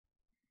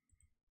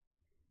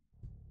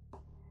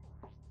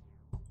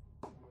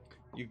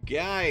You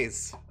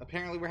guys,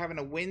 apparently we're having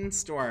a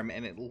windstorm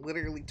and it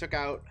literally took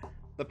out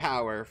the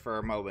power for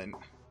a moment.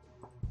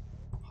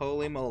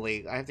 Holy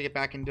moly. I have to get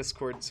back in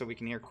Discord so we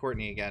can hear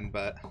Courtney again,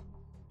 but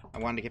I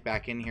wanted to get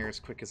back in here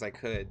as quick as I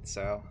could,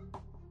 so...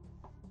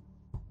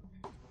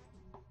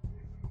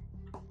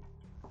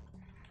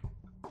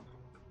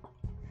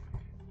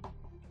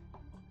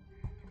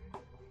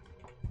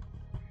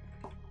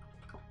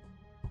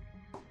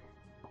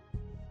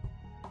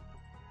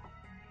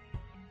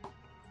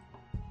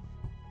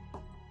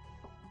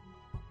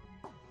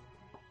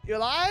 You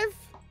alive?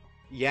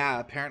 Yeah,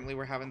 apparently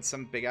we're having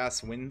some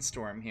big-ass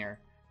windstorm here.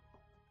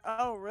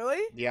 Oh,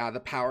 really? Yeah, the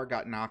power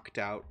got knocked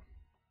out.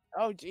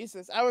 Oh,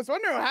 Jesus. I was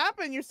wondering what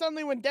happened. You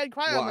suddenly went dead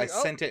quiet. Well, I'm like,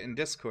 I sent it in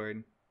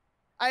Discord.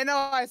 I know,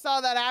 I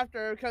saw that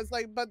after, because,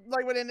 but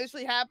when it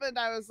initially happened,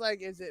 I was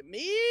like, is it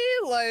me?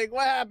 Like,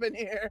 what happened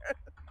here?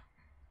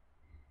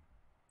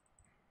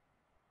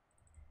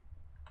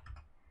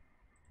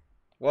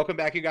 Welcome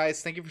back, you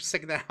guys. Thank you for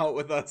sticking that out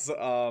with us.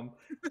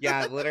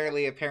 Yeah,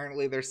 literally,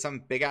 apparently, there's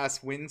some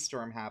big-ass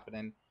windstorm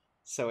happening,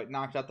 so it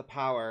knocked out the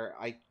power.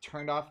 I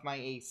turned off my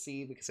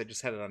AC because I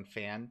just had it on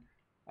fan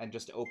and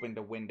just opened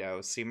a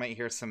window, so you might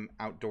hear some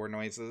outdoor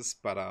noises,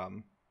 but,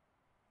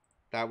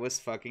 that was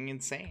fucking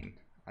insane.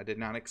 I did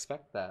not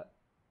expect that.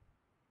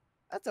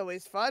 That's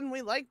always fun.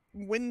 We like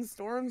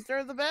windstorms.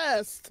 They're the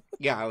best.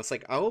 Yeah, I was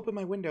like, I'll open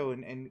my window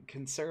and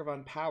conserve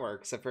on power,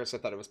 because at first I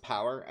thought it was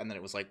power, and then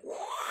it was like...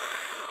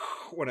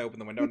 when I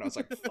opened the window, and I was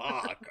like,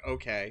 fuck,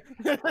 okay.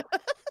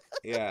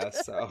 Yeah,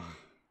 so...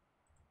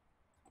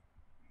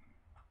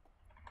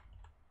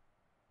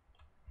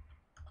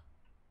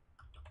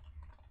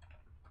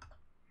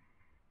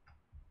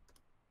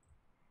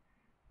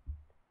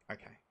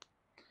 Okay.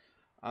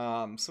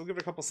 So we'll give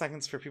it a couple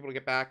seconds for people to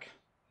get back.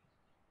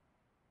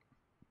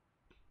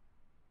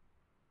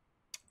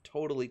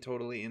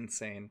 Totally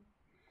insane.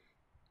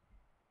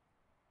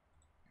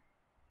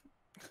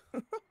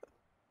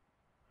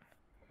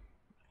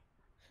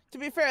 To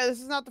be fair, this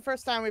is not the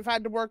first time we've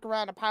had to work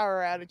around a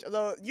power outage.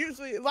 Although,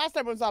 usually, last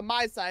time it was on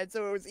my side,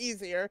 so it was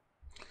easier.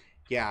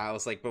 Yeah, I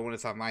was like, but when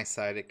it's on my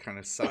side, it kind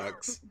of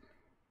sucks.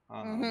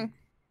 And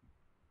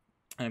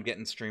I'm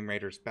getting Stream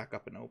Raiders back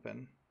up and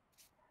open.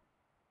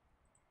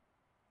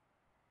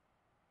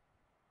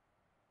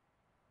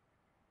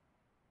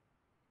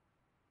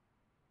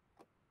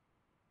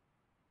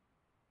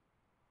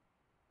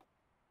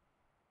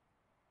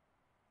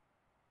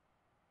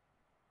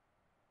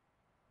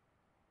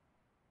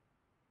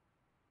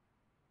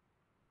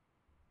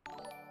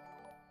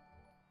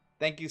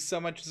 Thank you so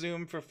much,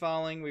 Zoom, for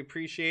following. We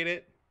appreciate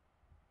it.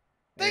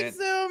 Thanks,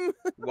 Zoom!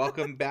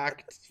 Welcome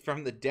back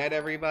from the dead,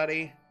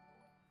 everybody.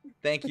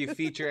 Thank you,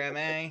 Feature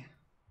MA.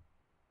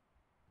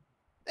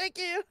 Thank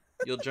you!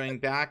 You'll join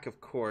back? Of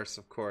course,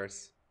 of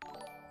course.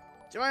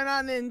 Join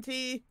on in,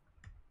 T.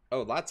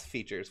 Oh, lots of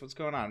features. What's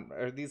going on?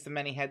 Are these the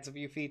many heads of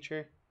you,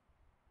 Feature?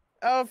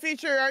 Oh,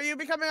 Feature, are you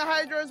becoming a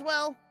Hydra as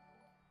well?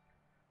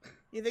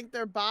 You think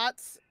they're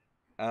bots?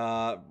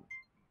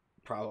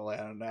 Probably, I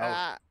don't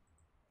know.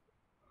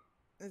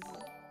 This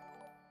is...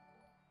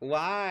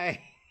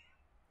 Why?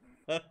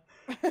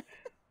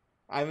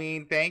 I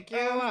mean, thank you,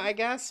 I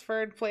guess,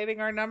 for inflating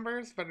our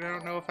numbers, but I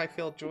don't know if I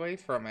feel joy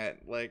from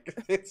it. Like,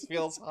 it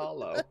feels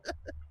hollow.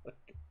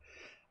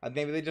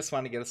 Maybe they just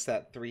want to get us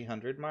that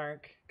 300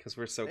 mark, because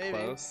we're so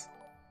close.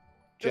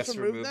 Just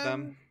remove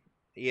them?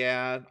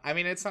 Yeah, I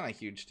mean, it's not a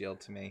huge deal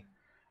to me.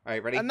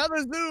 Alright, ready?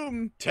 Another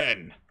Zoom!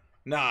 10,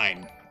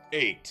 9,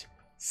 8,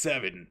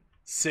 7,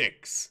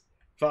 6,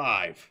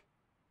 5...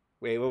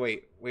 Wait,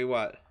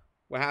 what?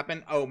 What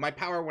happened? Oh, my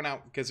power went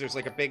out because there's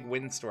like a big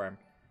windstorm.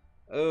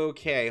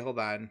 Okay, hold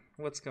on.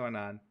 What's going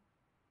on?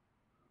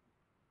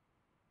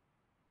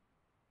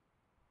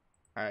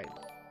 Alright.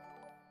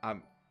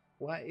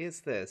 What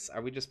is this?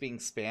 Are we just being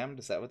spammed?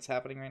 Is that what's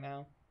happening right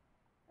now?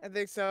 I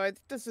think so.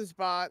 This is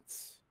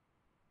bots.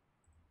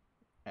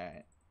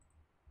 Alright.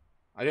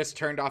 I just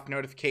turned off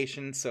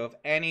notifications, so if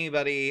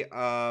anybody,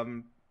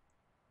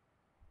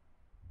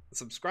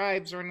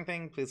 subscribes or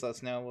anything, please let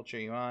us know. We'll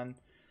cheer you on.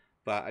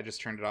 But I just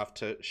turned it off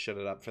to shut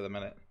it up for the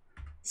minute.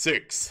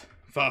 6,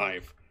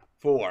 5,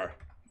 4,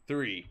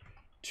 3,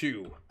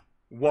 2,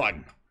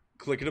 1.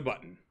 Click a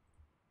button.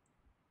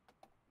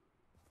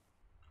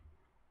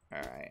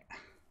 Alright.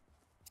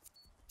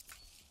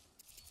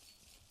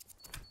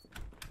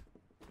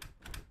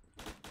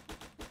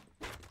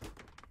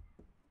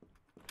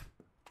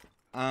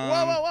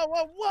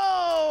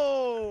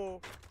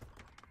 Whoa!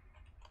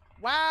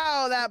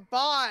 Wow, that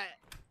bot!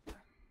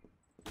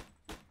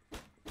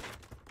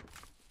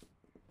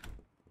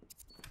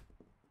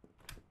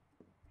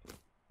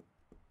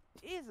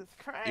 Jesus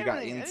Christ. You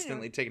got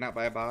instantly taken out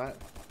by a bot?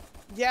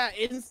 Yeah,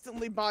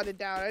 instantly botted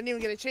down. I didn't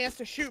even get a chance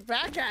to shoot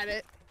back at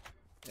it.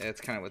 Yeah, that's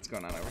kind of what's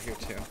going on over here,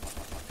 too.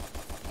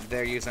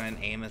 They're using an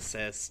aim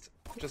assist.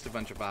 Just a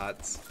bunch of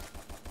bots.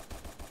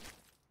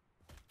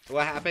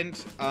 What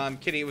happened?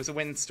 Kitty, it was a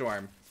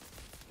windstorm.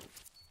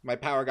 My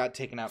power got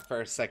taken out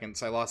for a second,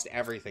 so I lost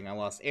everything. I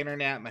lost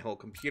internet, my whole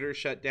computer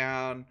shut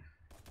down.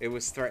 it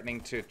was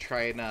threatening to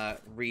try and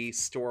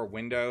restore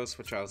Windows,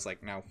 which I was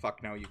like, no,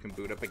 fuck no, you can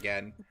boot up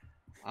again.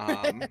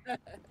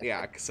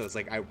 Yeah, so it's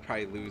like I would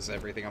probably lose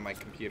everything on my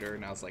computer,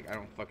 and I was like, I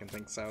don't fucking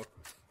think so.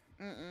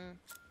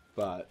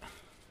 But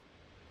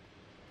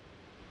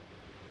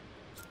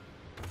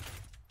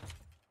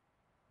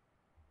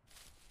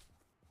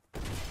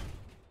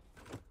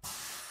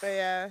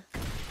yeah.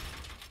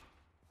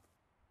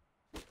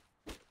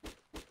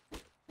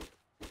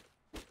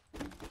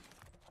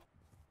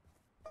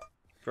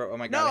 Bro, oh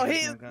my god, No,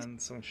 no gun,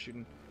 someone's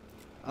shooting.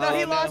 No,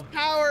 he lost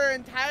power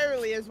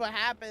entirely is what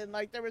happened.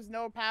 Like, there was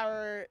no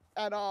power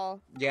at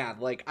all. Yeah,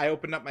 like, I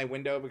opened up my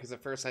window because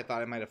at first I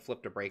thought I might have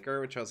flipped a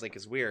breaker, which I was like,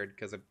 is weird,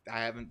 because I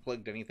haven't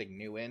plugged anything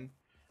new in.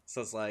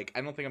 So it's like,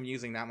 I don't think I'm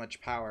using that much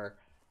power.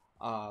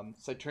 So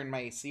I turned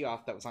my AC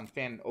off that was on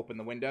fan and opened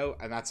the window,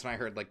 and that's when I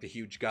heard, like, the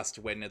huge gust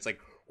of wind. It's like,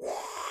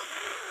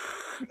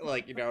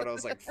 like, you know, and I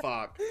was like,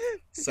 fuck.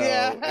 So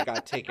Yeah. it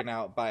got taken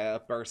out by a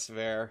burst of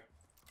air.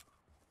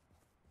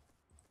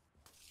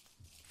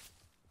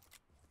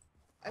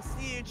 I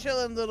see you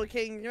chilling, little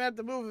king. You're gonna have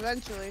to move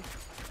eventually.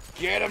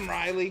 Get him,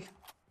 Riley.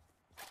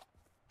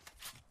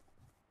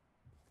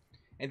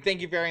 And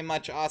thank you very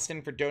much,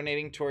 Austin, for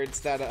donating towards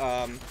that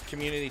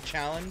community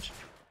challenge.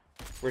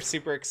 We're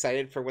super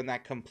excited for when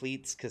that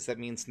completes, because that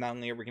means not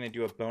only are we going to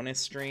do a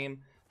bonus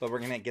stream, but we're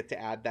going to get to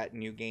add that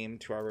new game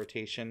to our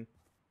rotation.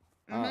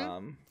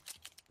 81%.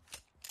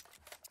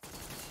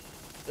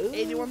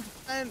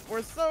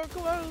 We're so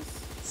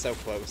close. So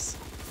close.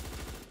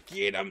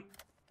 Get him.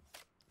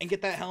 And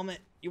get that helmet.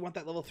 You want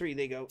that level 3.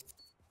 There you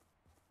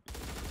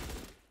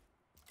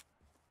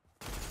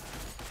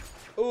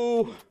go.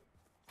 Ooh.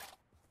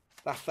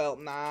 That felt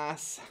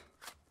nice.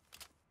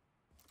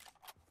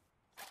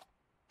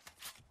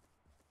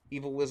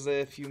 Evil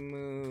Wizard, if you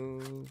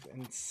move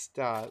and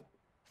stop.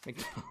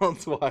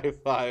 McDonald's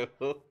Wi-Fi.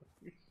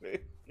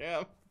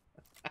 Yeah.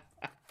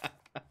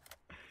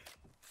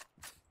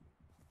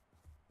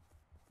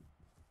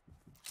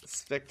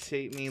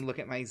 Spectate me, look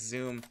at my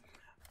Zoom.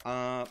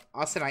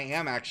 Austin, I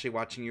am actually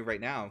watching you right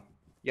now.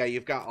 Yeah,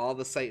 you've got all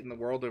the sight in the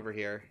world over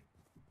here.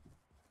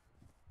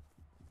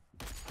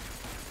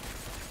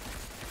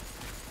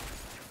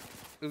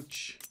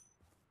 Ooch.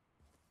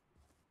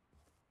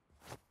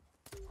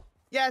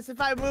 Yes,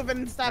 if I move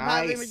and stop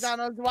having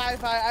McDonald's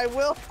Wi-Fi, I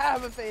will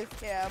have a face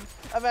cam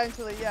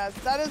eventually. Yes,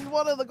 that is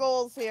one of the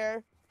goals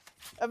here.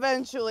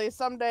 Eventually,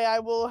 someday I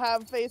will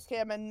have face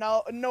cam and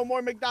no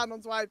more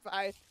McDonald's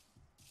Wi-Fi.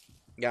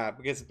 Yeah,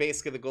 because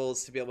basically the goal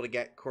is to be able to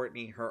get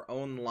Courtney her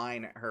own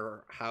line at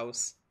her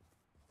house,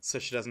 so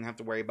she doesn't have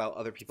to worry about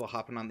other people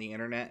hopping on the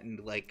internet and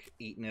like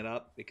eating it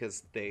up,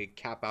 because they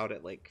cap out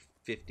at like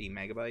 50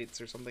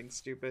 megabytes or something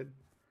stupid.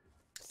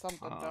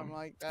 Something dumb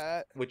like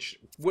that. Which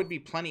would be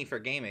plenty for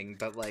gaming,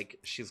 but like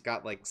she's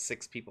got like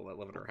 6 people that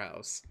live at her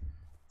house.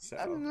 So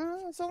I don't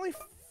know. It's only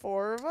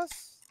 4 of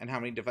us. And how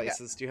many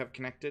devices do you have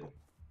connected?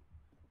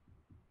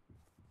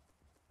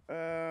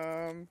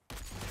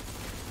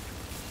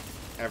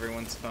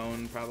 Everyone's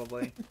phone,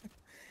 probably.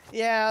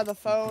 Yeah, the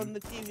phone, the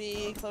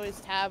TV,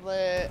 Chloe's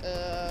tablet,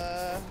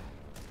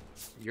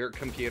 your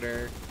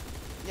computer.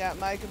 Yeah,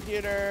 my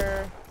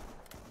computer.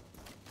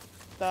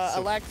 The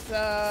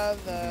Alexa,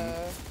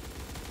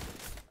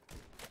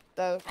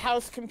 the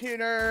house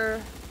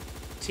computer.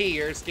 T,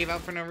 yours gave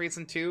out for no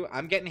reason too.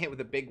 I'm getting hit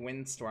with a big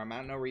windstorm. I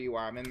don't know where you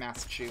are. I'm in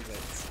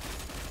Massachusetts.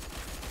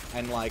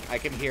 And like I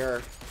can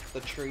hear the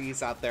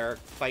trees out there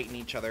fighting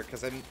each other,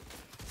 because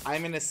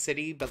I'm in a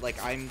city, but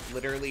like I'm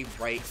literally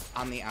right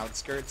on the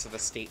outskirts of a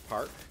state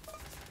park.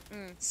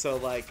 So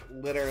like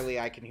literally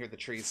I can hear the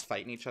trees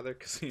fighting each other,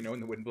 because you know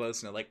when the wind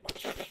blows and they're like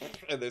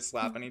and they're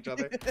slapping each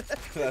other.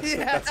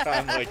 That's how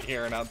I'm like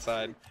hearing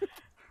outside.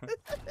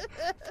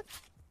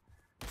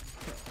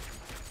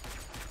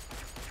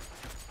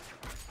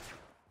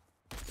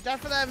 Good job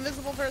for that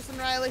invisible person,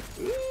 Riley.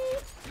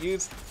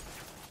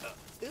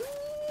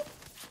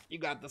 You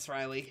got this,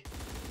 Riley.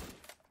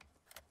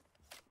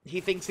 He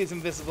thinks he's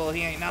invisible.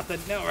 He ain't nothing.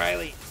 No,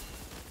 Riley.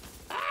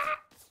 Ah!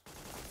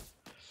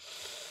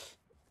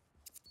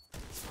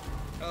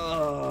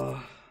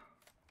 Oh.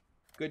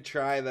 Good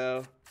try,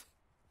 though.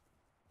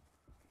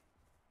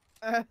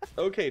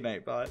 Okay,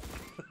 Nightbot.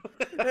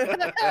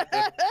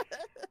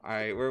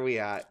 Alright, where are we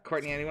at?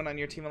 Courtney, anyone on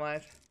your team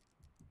alive?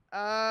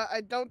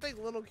 I don't think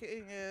Little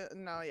King is...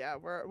 No, yeah,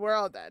 we're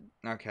all dead.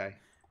 Okay.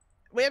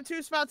 We have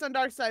 2 spots on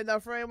Dark Side, though,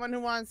 for anyone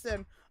who wants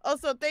in.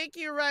 Also, thank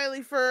you,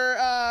 Riley, for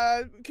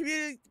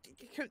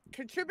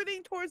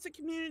contributing towards the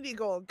community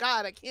goal.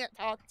 God, I can't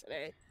talk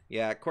today.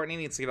 Yeah, Courtney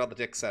needs to get all the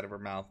dicks out of her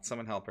mouth.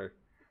 Someone help her.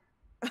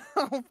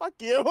 Oh, fuck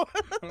you.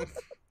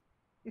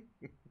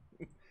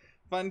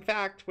 Fun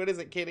fact. What is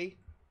it, kitty?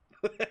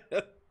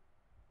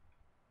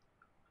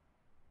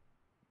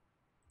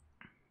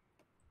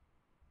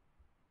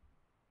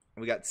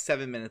 We got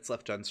 7 minutes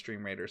left on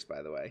Stream Raiders,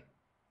 by the way.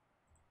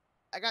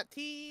 I got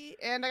T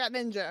and I got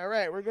Ninja. All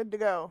right, we're good to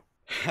go.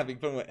 Having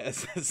fun with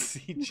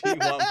SSCG.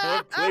 Want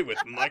more? Play with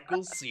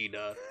Michael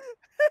Cena.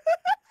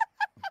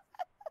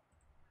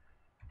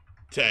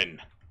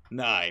 10,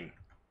 9,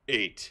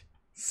 8,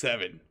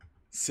 7,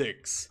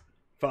 6,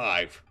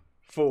 5,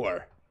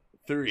 4,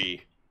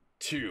 3,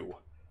 2,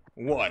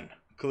 1.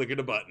 Click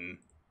a button.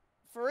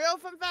 For real,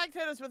 fun fact,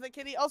 hit us with it,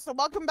 kitty. Also,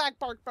 welcome back,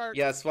 Bark Bark.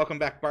 Yes, welcome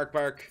back, Bark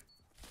Bark.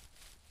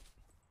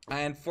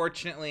 I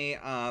unfortunately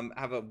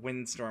have a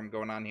windstorm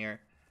going on here,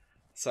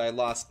 so I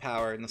lost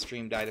power and the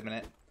stream died a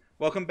minute.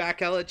 Welcome back,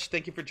 Elich.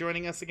 Thank you for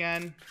joining us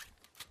again.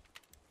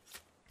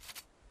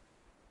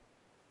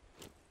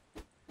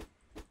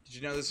 Did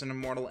you know there's an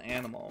immortal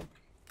animal?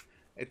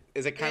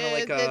 Is it kind of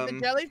like the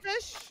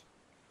jellyfish?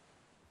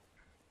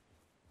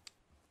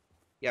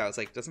 Yeah, I was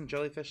like, doesn't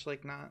jellyfish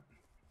like not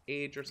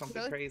age or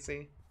something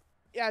crazy?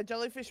 Yeah,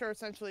 jellyfish are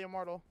essentially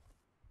immortal.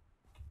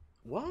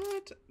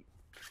 What?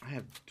 I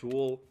have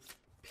dual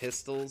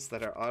pistols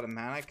that are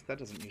automatic? That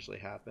doesn't usually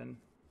happen.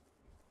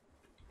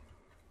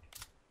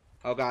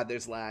 Oh god,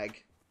 there's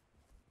lag.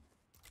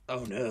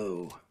 Oh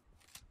no.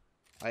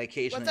 I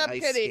occasionally What's up,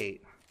 ice kitty?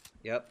 skate.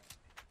 Yep.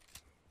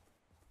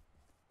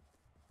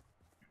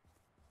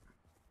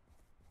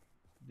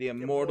 The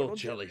immortal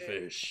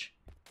jellyfish.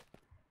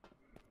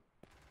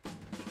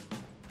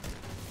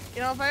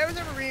 You know, if I was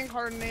ever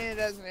reincarnated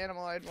as an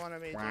animal, I'd want to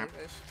be a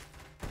jellyfish.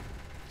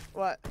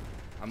 What?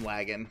 I'm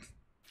lagging.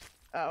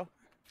 Oh.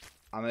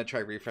 I'm gonna try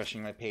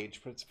refreshing my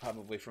page, but it's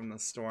probably from the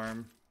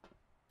storm.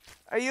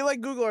 Are you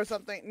like Google or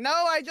something? No,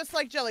 I just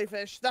like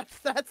jellyfish. That's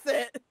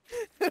it.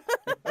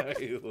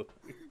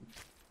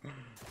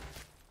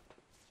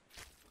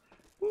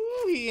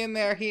 Ooh, he in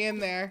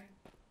there.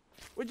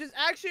 Which is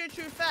actually a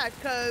true fact,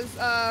 because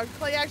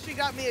Clay actually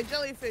got me a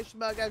jellyfish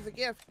mug as a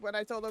gift when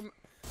I told him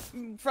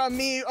from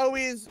me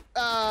always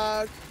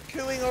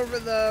cooing over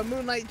the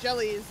moonlight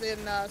jellies in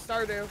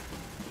Stardew.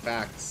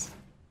 Facts.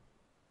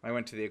 I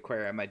went to the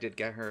aquarium. I did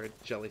get her a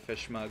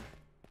jellyfish mug.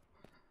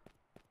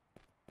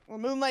 Well,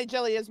 moonlight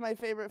jelly is my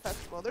favorite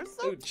festival. They're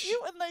so Ooch.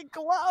 cute and they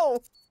glow.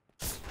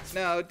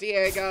 No,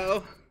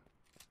 Diego.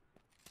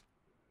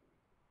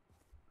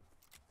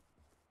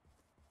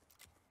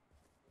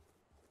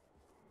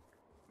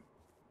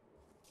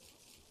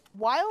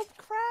 Wild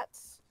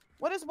Kratts?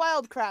 What is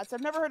Wild Kratts?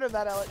 I've never heard of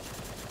that, Alex.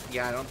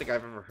 Yeah, I don't think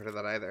I've ever heard of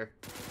that either.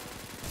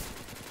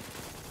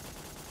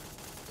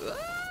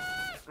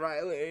 Ah,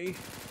 Riley.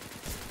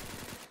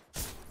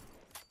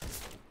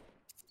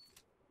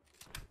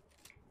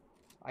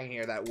 I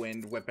hear that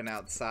wind whipping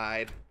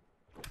outside.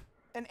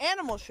 An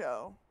animal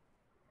show.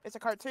 It's a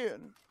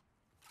cartoon.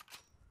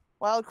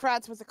 Wild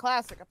Kratts was a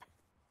classic.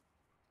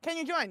 Can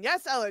you join?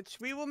 Yes,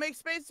 Elich. We will make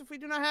space if we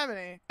do not have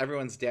any.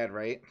 Everyone's dead,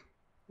 right?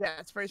 Yeah,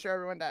 it's pretty sure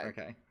everyone died.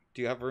 Okay.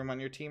 Do you have room on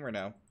your team or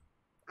no?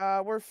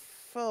 We're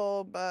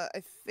full, but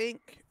I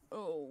think...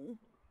 Oh.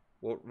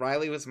 Well,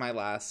 Riley was my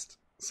last,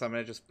 so I'm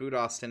going to just boot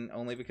Austin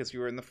only because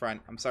you were in the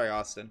front. I'm sorry,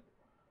 Austin.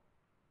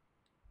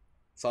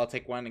 So I'll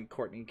take one, and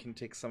Courtney can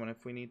take someone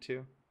if we need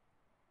to.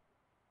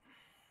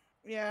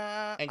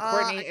 Yeah. And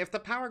Courtney, if the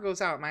power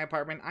goes out in my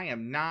apartment, I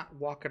am not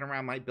walking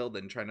around my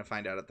building trying to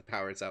find out if the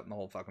power's out in the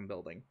whole fucking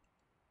building.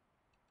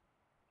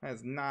 That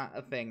is not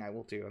a thing I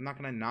will do. I'm not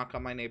going to knock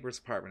on my neighbor's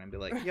apartment and be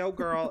like, yo,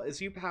 girl, is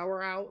you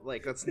power out?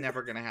 Like, that's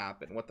never going to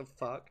happen. What the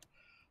fuck?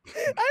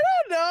 I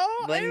don't know.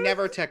 Like,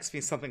 never text me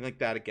something like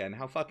that again.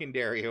 How fucking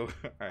dare you?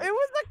 Right. It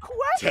was a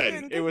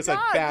question. 10. It was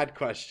a bad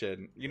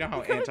question. You know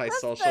how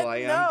antisocial I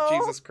am? No.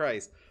 Jesus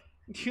Christ.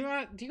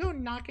 Do you go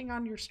knocking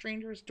on your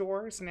strangers'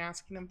 doors and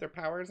asking them if their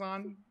power's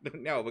on?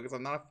 No, because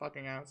I'm not a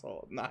fucking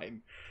asshole.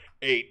 9,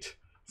 8,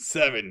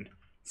 7,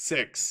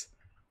 6,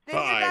 Did you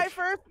 5, die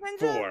first,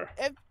 Ninja? 4,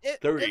 If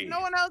 3, if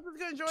no one else is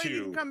going to join, 2,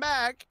 you can come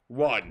back.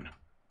 1.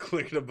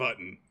 Click the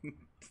button.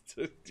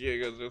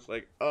 Diego's just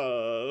like,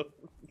 yeah.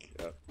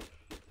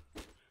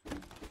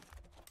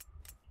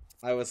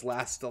 I was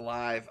last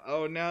alive.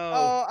 Oh no.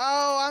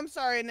 Oh, I'm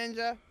sorry,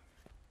 Ninja.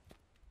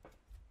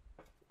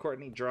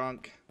 Courtney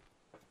drunk.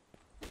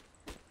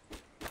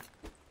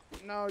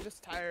 No,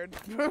 just tired.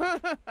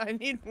 I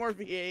need more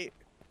V8.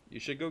 You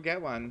should go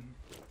get one.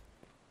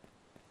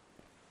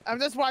 I'm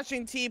just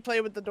watching T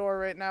play with the door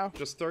right now.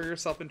 Just throw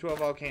yourself into a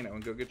volcano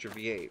and go get your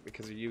V8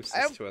 because you're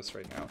useless to us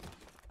right now.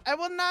 I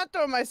will not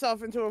throw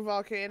myself into a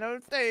volcano.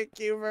 Thank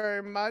you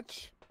very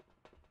much.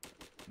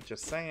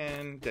 Just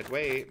saying. Dead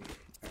weight.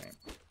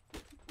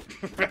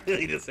 Alright.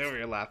 Really just over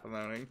here laughing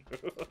moaning.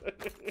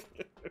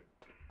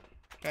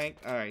 Okay.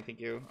 Alright, thank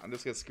you. I'm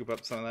just gonna scoop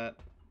up some of that.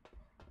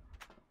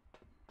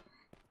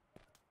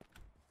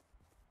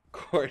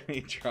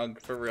 Courtney drunk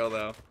for real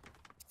though.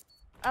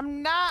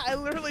 I'm not. I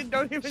literally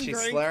don't even She's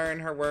drink. slurring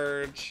her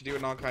words. She's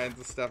doing all kinds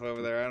of stuff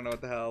over there. I don't know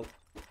what the hell.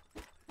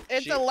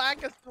 It's a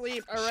lack of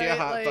sleep, alright? She a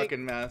hot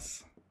fucking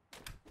mess.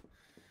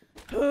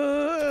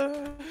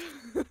 I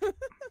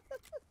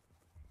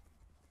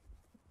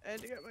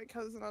had to get my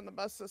cousin on the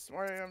bus this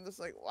morning. I'm just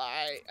like,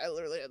 why? I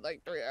literally had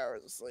like 3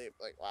 hours of sleep.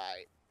 Like,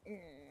 why?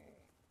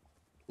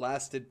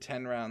 Lasted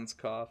 10 rounds,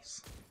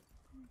 coughs.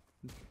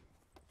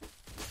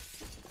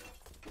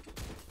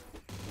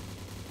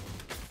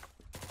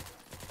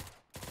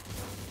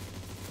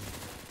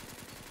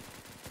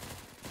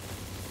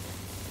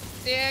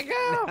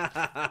 Diego!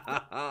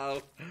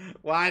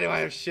 Why do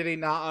I have shitty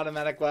not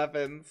automatic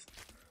weapons?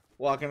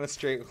 Walk in a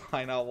straight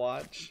line, I'll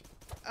watch.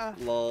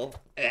 Lol.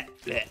 Bleh,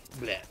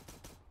 bleh.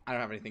 I don't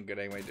have anything good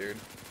anyway, dude.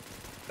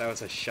 That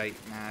was a shite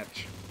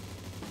match.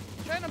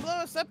 Trying to blow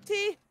us up,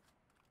 T?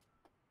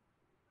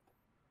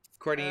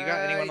 Courtney, you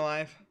got anyone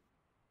alive?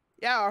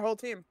 Yeah, our whole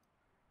team.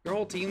 Your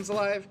whole team's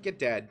alive? Get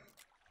dead.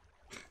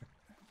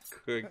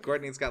 Good.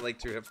 Courtney's got like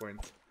 2 hit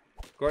points.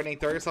 Courtney,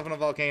 throw yourself in a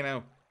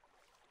volcano.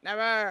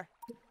 Never.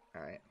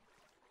 Alright.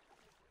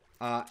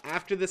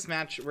 After this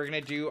match, we're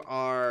going to do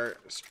our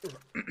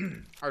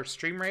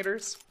stream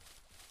raiders.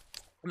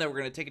 And then we're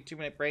going to take a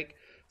 2-minute break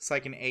so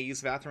I can A,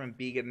 use the bathroom, and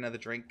B, get another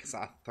drink because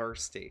I'm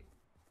thirsty.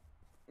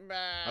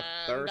 I'm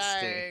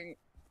thirsty. Dang.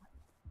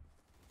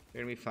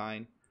 You're going to be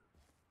fine.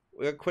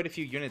 We got quite a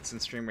few units in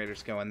stream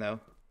raiders going, though.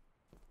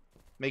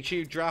 Make sure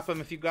you drop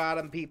them if you got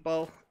them,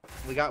 people.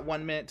 We got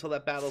 1 minute till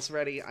that battle's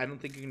ready. I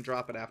don't think you can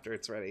drop it after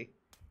it's ready.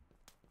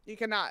 You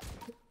cannot.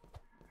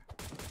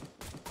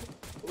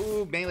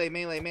 Ooh, melee,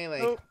 melee,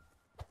 melee. Oh.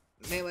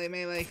 Melee,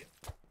 melee.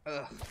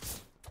 Ugh.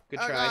 Good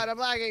try. Oh god, I'm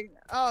lagging.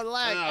 Oh,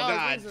 lag. Oh, Oh,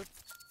 God. Jesus.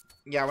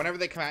 Yeah, whenever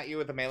they come at you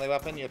with a melee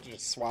weapon, you have to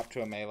just swap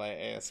to a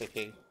melee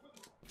ASAP.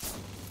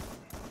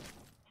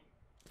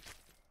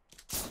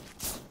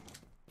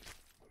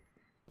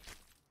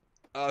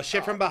 Oh,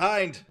 shit from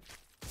behind.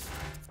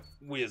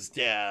 Whiz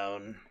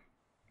down.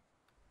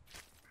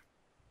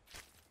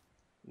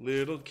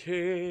 Little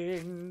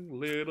king,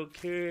 little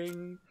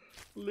king,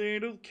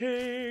 little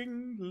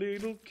king,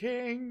 little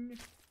king.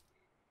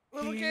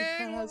 Little he king.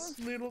 has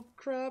little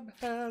crab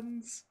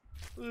hands.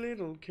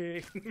 Little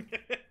king.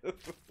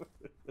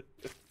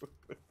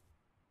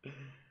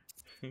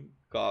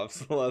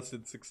 Coughs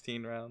lasted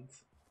 16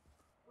 rounds.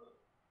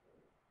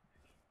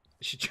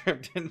 She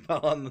tripped and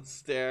fell on the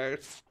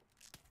stairs.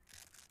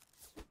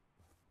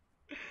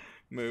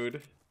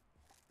 Mood.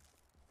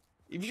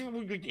 Is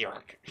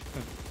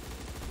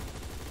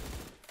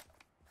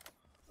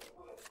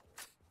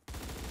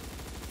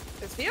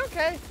he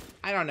okay?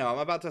 I don't know. I'm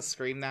about to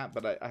scream that,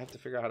 but I have to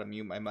figure out how to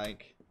mute my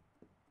mic.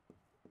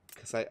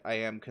 Because I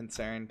am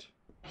concerned.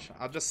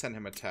 I'll just send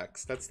him a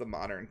text. That's the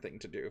modern thing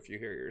to do if you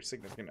hear your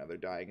significant other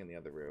dying in the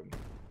other room.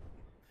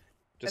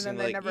 Just And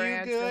then they like, never you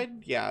answer?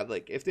 good? Yeah,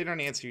 like, if they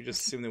don't answer, you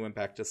just assume they went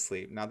back to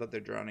sleep. Now that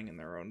they're drowning in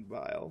their own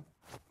bile.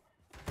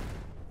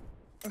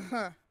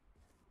 Huh.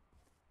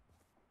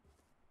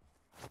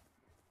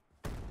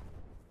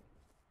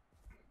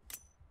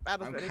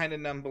 I'm kind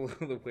of numb below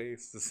the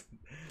waist.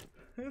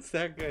 Is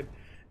that good?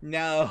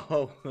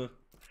 No.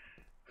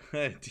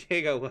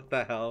 Diego, what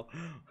the hell?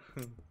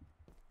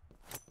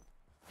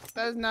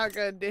 That is not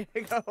good,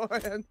 Diego.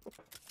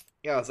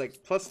 Yeah, I was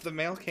like, plus the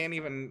male can't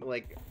even,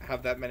 like,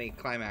 have that many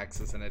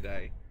climaxes in a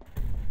day.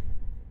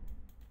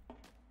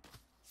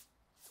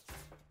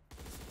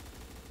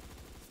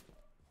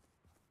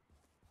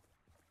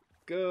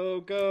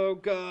 Go, go,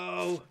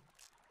 go!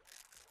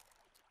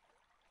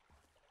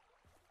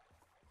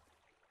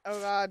 Oh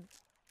god.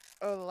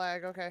 Oh, the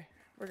lag. Okay,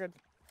 we're good.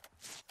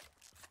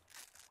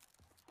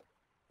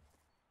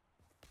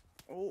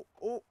 Oh,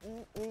 oh,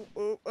 oh, oh,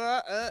 oh,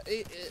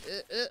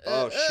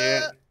 Oh,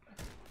 shit.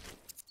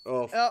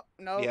 Oh, oh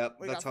no. yep,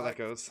 that's how that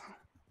goes.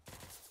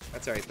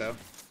 That's alright, though.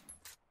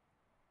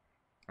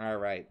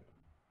 Alright.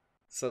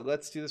 So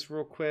let's do this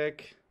real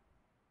quick.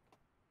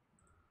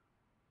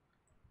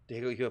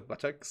 Diego, you have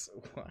buttocks?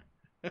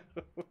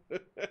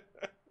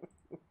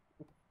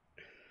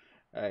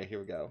 Alright, here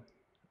we go.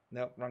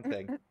 Nope, wrong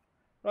thing.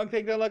 Wrong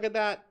thing, don't look at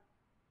that!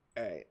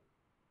 Alright.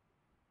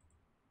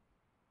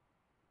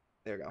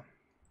 There we go.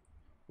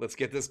 Let's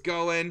get this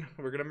going.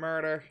 We're gonna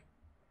murder.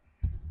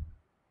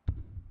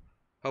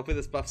 Hopefully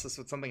this buffs us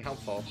with something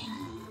helpful.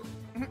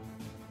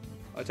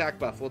 Attack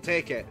buff, we'll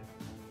take it.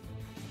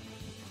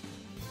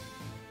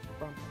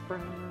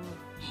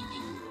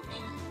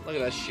 Look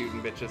at us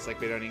shooting bitches like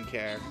we don't even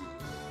care.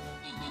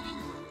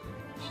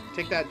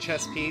 Take that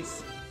chess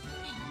piece.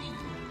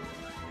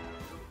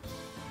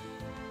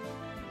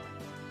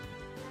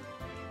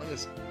 Look at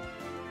this.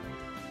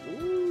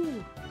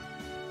 Ooh.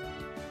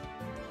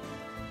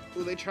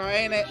 Ooh, they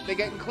trying it. They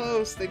getting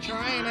close. They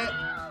trying it.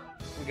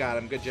 We got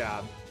him. Good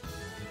job.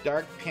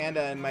 Dark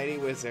Panda and Mighty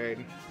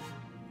Wizard.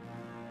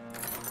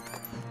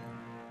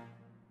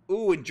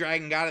 Ooh, and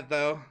Dragon got it,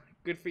 though.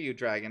 Good for you,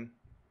 Dragon.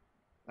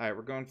 Alright,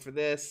 we're going for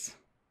this.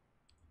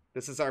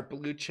 This is our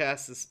blue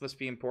chest. This is supposed to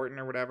be important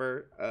or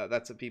whatever.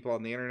 That's what people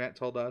on the internet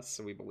told us,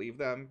 so we believe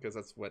them, because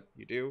that's what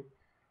you do.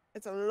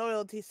 It's a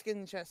loyalty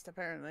skin chest,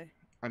 apparently.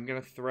 I'm going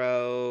to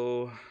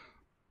throw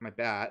my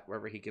bat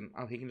wherever he can...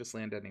 Oh, he can just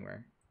land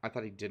anywhere. I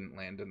thought he didn't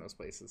land in those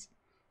places.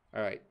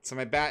 Alright, so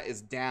my bat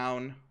is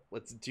down.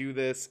 Let's do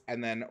this,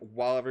 and then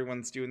while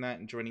everyone's doing that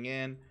and joining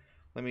in,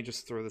 let me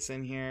just throw this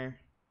in here.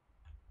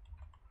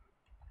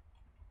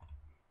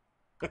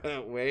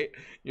 Wait,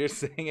 you're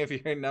saying if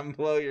you're numb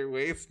below your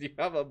waist, you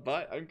have a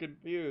butt? I'm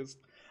confused.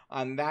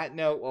 On that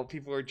note, while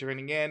people are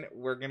joining in,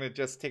 we're going to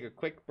just take a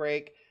quick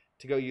break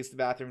to go use the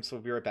bathroom, so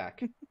we'll be right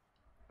back.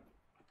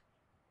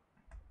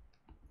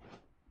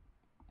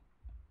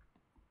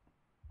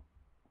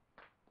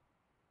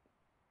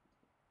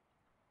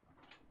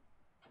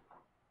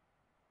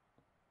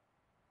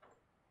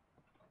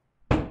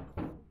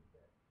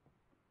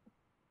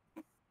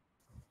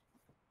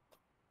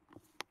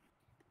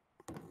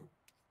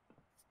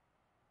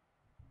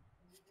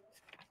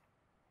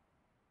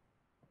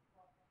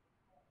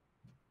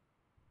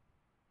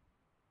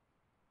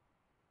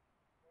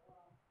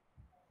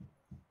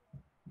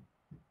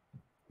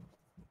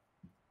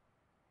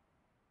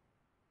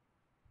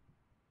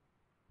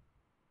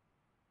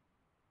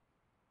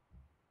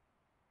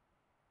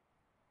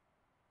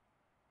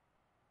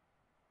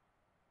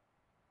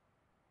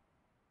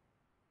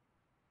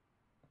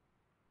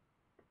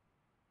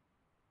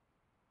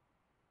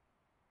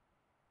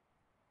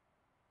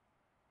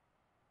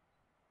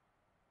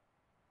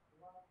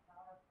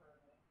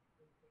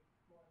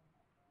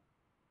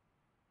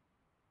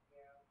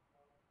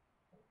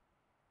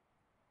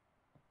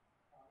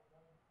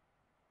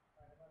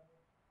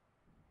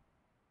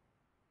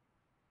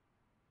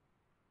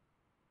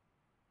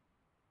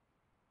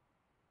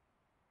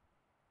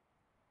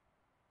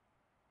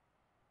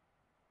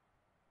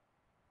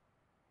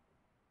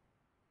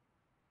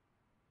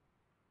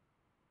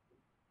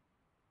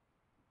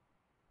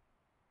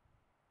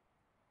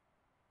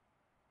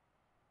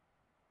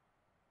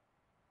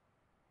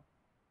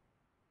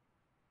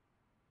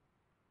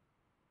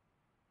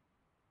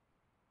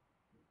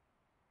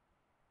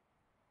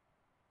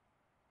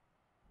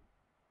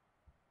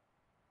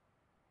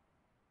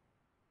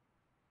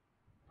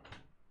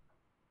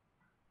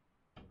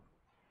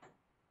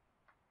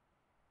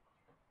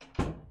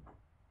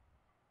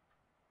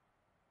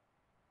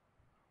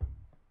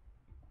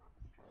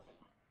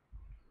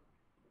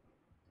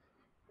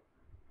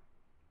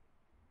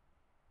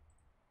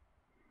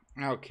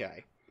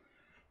 Okay.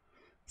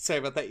 Sorry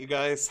about that, you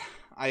guys.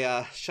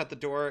 I shut the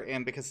door,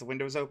 and because the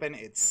window was open,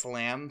 it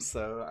slammed,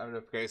 so I don't know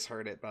if you guys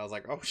heard it, but I was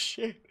like, oh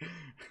shit.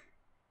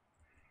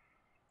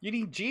 You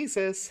need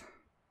Jesus.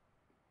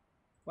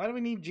 Why do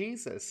we need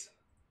Jesus?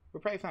 We're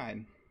probably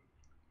fine.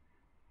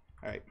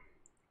 Alright.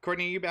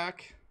 Courtney, are you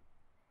back?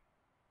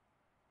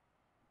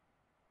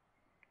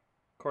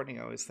 Courtney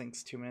always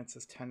thinks 2 minutes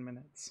is 10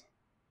 minutes.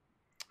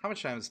 How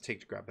much time does it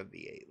take to grab a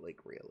V8? Like,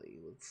 really?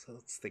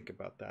 Let's think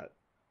about that.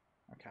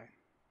 Okay.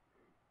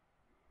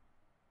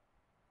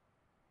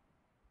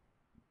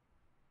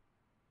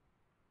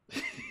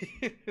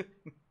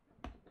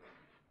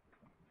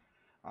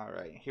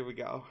 Alright, here we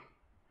go.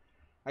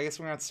 I guess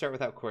we're going to start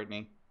without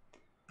Courtney.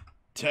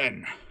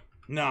 10,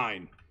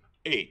 9,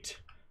 8,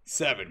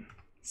 7,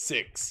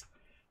 6,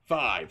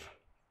 5,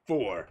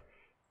 4,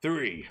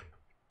 3,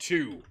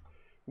 2,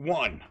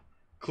 1.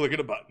 Click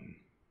a button.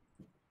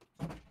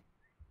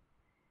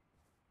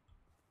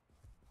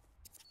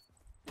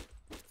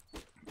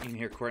 You can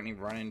hear Courtney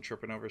running,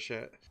 tripping over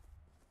shit.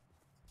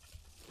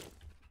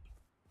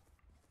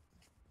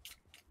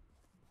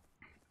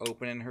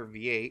 Opening her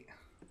V8.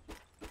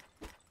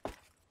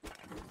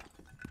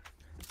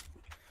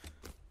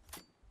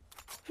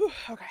 Whew,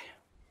 okay.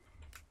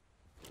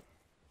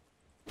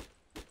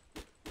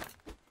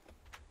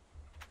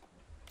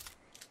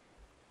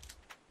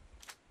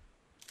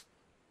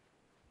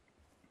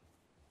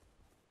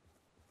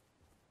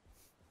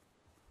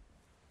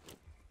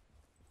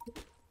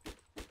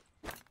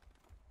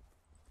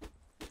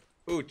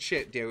 Oh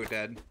shit, Diego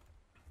dead.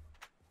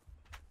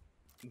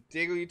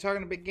 Diego, you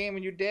talking a big game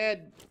when you're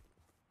dead.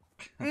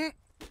 This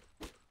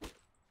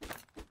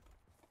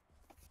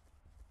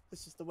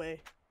is the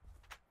way.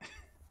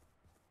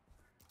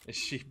 Is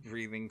she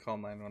breathing? Call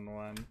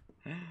 911.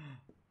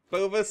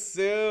 Boba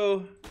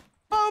Sue!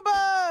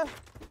 Boba!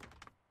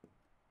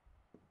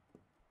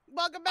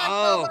 Welcome back,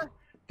 Oh, Boba!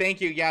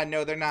 thank you. Yeah,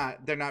 no, they're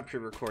not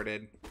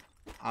pre-recorded.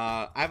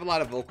 I have a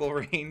lot of vocal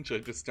range. I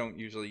just don't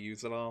usually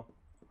use it all.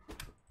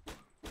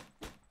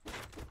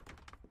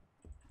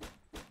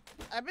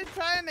 I've been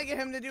trying to get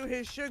him to do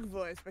his Suge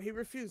voice, but he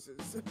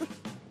refuses.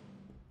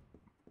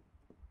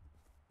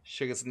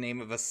 Suge is the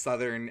name of a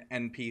southern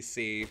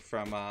NPC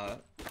from a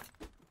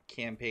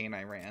campaign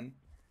I ran.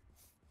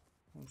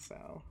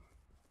 So,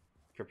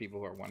 for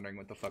people who are wondering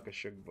what the fuck a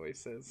Suge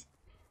voice is.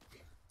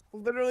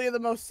 Literally the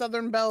most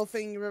Southern Belle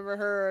thing you've ever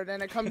heard,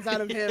 and it comes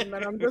out of him,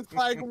 and I'm just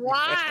like,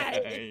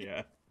 why?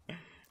 Yeah.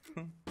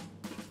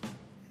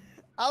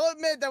 I'll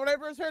admit that when I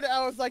first heard it,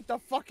 I was like, the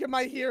fuck am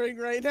I hearing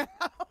right now?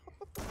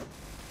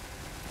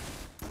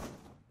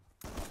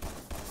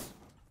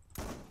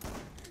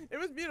 It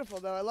was beautiful,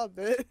 though. I loved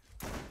it.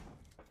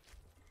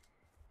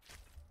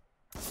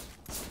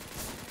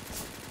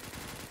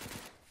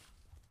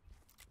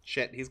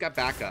 Shit, he's got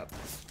backup.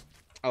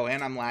 Oh,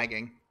 and I'm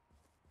lagging.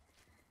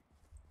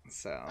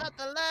 So. Not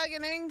the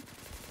lagging.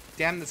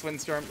 Damn this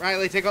windstorm.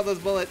 Riley, take all those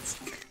bullets.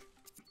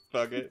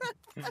 Fuck it.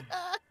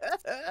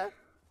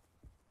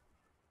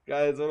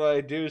 Guys, what do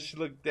I do? She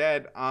looked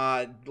dead.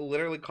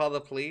 Literally call the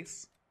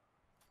police.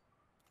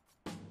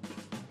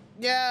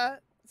 Yeah,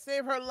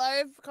 save her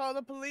life, call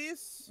the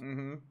police.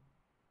 Mm-hmm.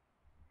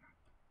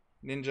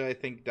 Ninja, I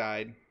think,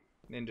 died.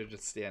 Ninja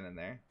just standing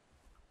there.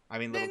 I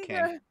mean, Little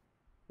King.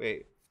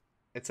 Wait.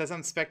 It says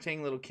I'm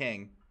spectating Little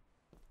King.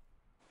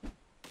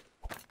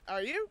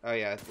 Are you? Oh,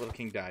 yeah. Little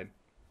King died.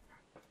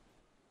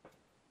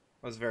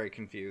 I was very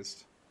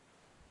confused.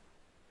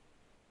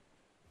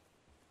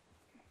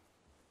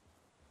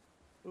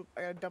 Oop,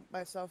 I gotta dump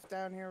myself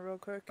down here real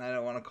quick. I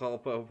don't want to call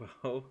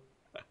Bobo.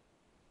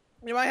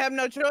 You might have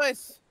no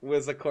choice.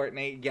 Was a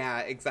Courtney? Yeah,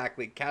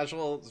 exactly.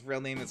 Casual's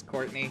real name is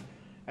Courtney,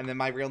 and then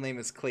my real name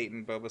is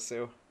Clayton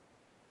Bobasu.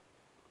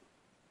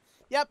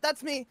 Yep,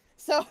 that's me.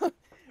 So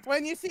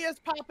when you see us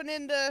popping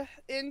into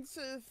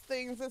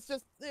things,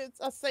 it's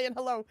us saying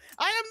hello.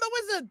 I am the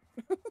wizard.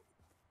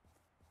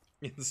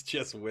 It's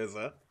just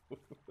Wizza.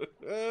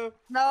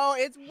 No,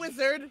 it's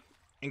wizard.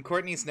 And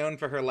Courtney's known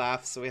for her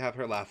laugh, so we have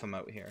her laugh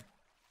emote here.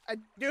 I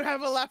do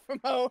have a laugh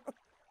remote.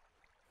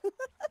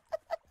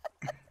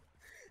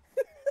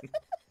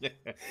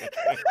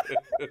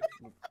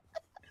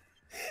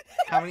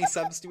 How many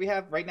subs do we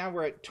have? Right now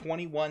we're at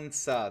 21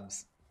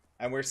 subs.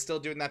 And we're still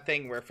doing that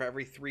thing where for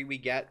every 3 we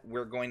get,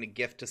 we're going to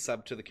gift a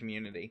sub to the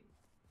community.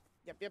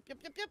 Yep.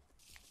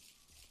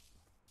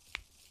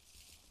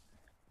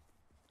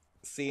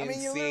 CNC, I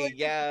mean, really...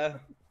 yeah.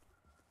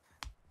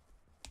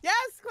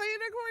 Yes,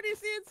 Clayton and Courtney,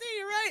 CNC,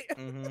 you're right.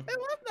 Mm-hmm. I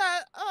love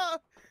that. Oh,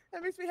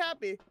 that makes me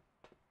happy.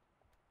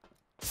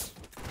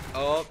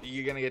 Oh,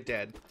 you're gonna get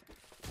dead.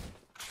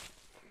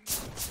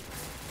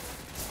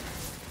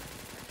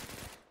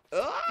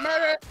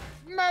 Murder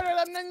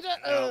them, ninja.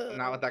 No,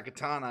 not with that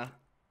katana.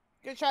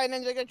 Good try,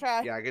 ninja. Good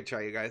try. Yeah, good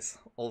try, you guys.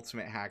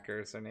 Ultimate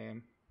Hacker is their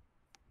name.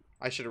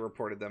 I should have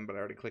reported them, but I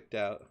already clicked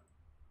out.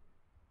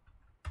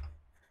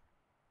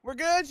 We're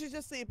good. She's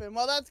just sleeping.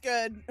 Well, that's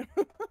good.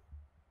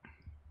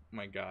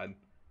 My God.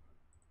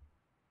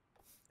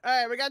 All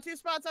right, we got 2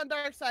 spots on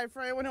dark side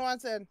for anyone who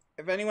wants in.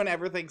 If anyone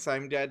ever thinks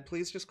I'm dead,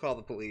 please just call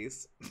the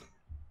police.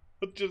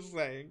 Just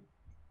saying.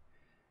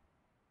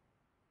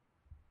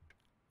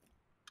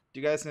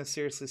 Do you guys know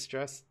Seriously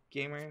Stressed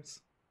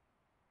Gamers?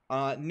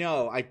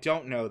 No, I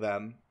don't know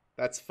them.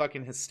 That's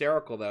fucking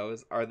hysterical, though.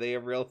 Are they a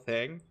real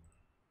thing?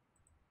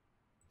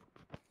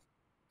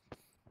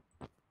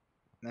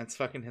 That's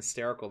fucking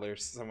hysterical.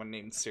 There's someone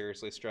named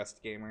Seriously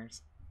Stressed Gamers.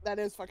 That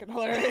is fucking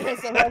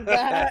hilarious. I love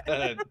that.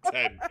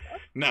 10,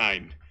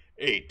 9,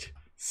 8,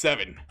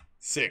 7,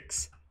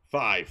 6,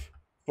 5,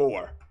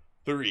 4,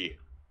 3,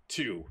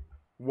 2,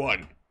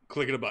 1.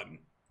 Clicking a button.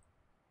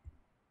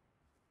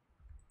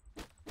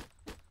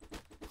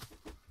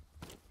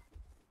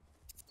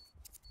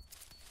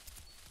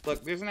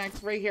 Look, there's an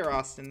X right here,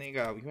 Austin. There you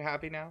go. You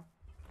happy now?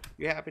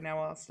 You happy now,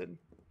 Austin?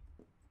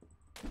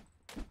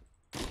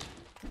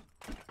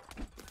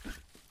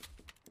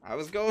 I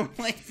was going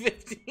like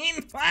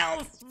 15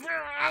 miles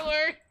per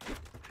hour.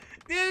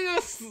 Dude, you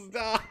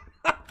stop.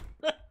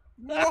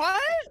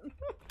 What?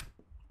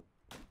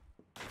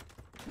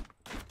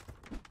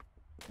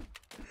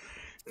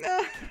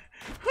 No,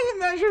 who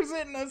measures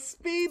it in a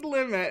speed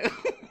limit?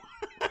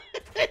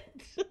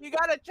 You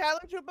got a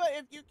challenge, but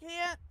if you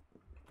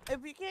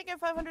can't get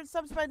 500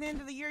 subs by the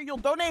end of the year, you'll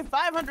donate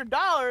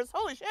 $500.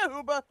 Holy shit,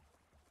 Hooba.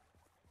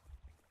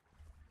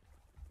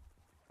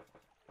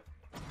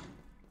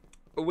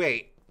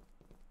 Wait.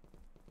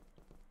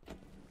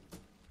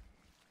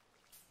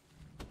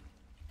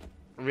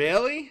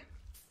 Really?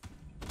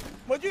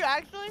 Would you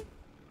actually?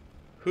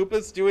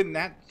 Hoopa's doing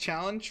that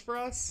challenge for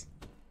us?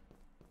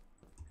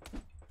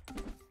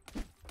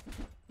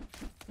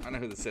 I don't know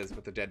who this is,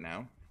 but they're dead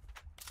now.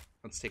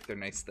 Let's take their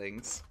nice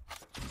things.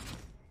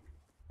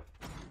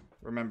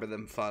 Remember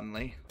them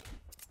fondly.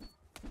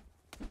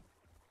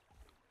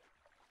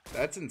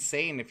 That's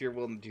insane if you're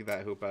willing to do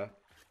that, Hoopa.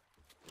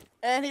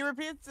 And he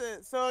repeats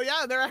it. So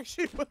yeah, they're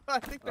actually, I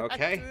think they're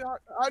okay.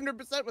 actually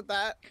 100% with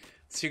that.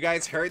 So you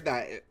guys heard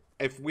that.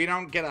 If we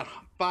don't get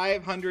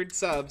 500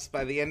 subs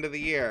by the end of the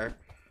year,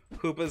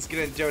 Hoopa's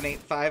gonna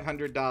donate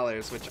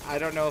 $500, which I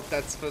don't know if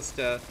that's supposed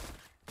to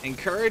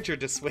encourage or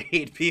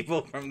dissuade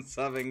people from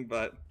subbing,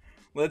 but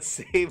let's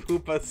save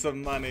Hoopa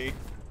some money.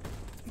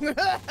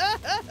 I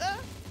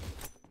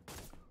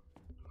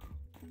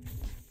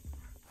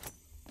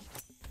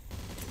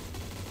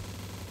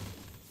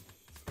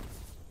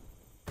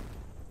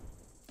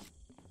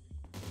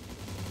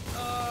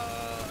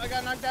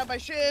got knocked out by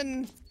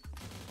Shin.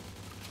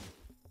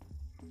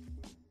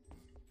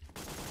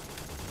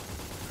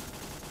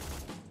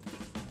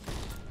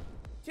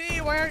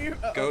 T, why aren't you?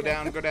 Go okay.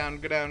 down, go down,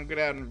 go down, go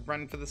down.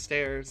 Run for the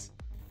stairs.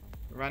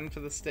 Run for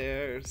the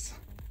stairs.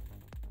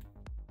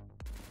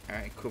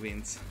 Alright, cool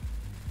beans.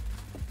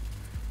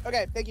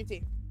 Okay, thank you,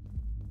 T.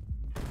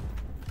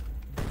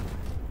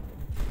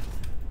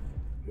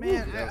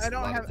 Man, Ooh, I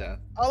don't have.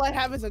 All I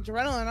have is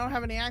adrenaline. I don't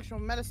have any actual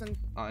medicine.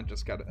 Oh, I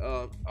just got it.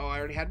 Oh, I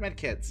already had med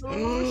kits.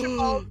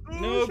 Ooh,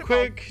 no,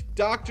 quick!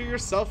 Doctor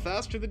yourself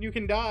faster than you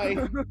can die.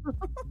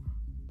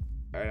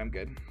 Alright, I'm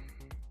good.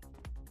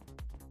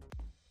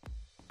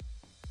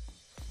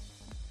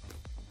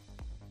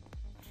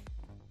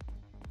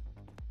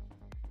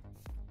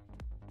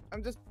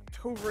 I'm just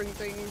hovering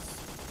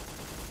things.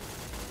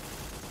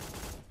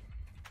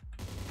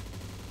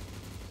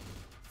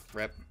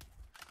 Rip.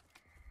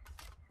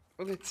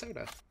 Oh, it's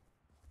soda.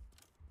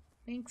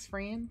 Thanks,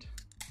 friend.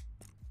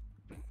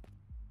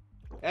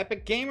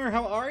 Epic Gamer,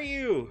 how are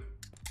you?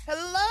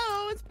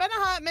 Hello, it's been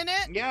a hot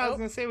minute. Yeah, I was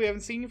gonna say, we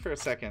haven't seen you for a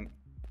second.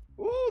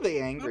 Ooh,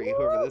 they angry,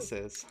 whoever this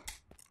is.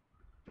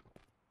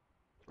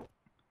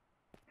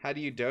 How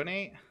do you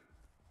donate?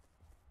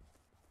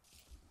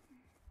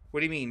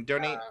 What do you mean,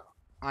 donate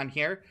on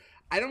here?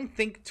 I don't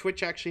think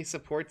Twitch actually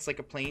supports like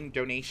a plain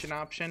donation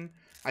option.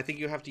 I think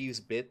you have to use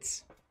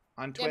bits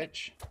on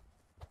Twitch.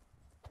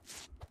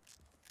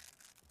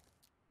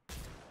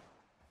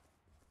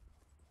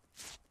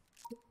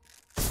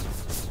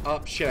 Oh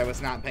shit, I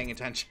was not paying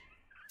attention.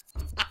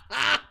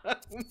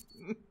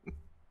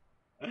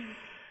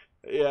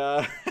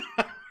 Yeah.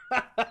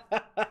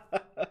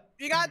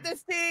 You got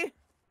this, T.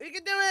 You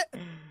can do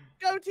it.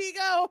 Go, T,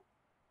 go.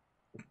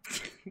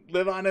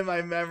 Live on in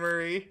my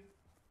memory.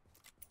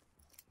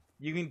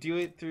 You can do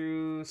it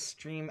through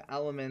Stream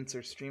Elements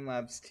or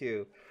Streamlabs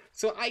too.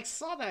 So I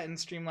saw that in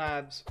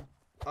Streamlabs.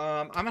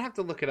 I'm gonna have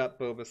to look it up,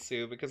 Boba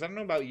Sue, because I don't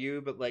know about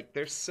you, but like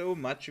there's so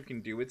much you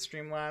can do with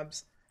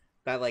Streamlabs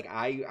that like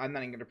I'm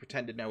not even gonna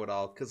pretend to know it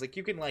all, because like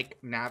you can like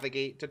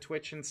navigate to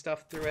Twitch and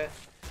stuff through it,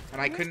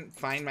 and I couldn't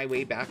find my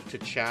way back to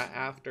chat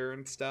after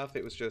and stuff.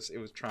 It was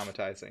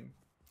traumatizing.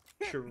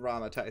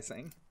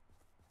 Traumatizing.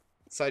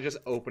 So I just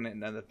open it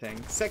another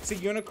thing. Sexy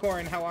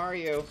Unicorn, how are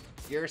you?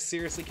 You're a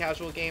seriously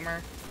casual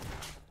gamer?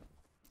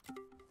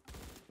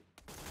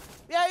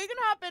 Yeah, you can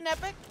hop in,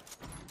 Epic.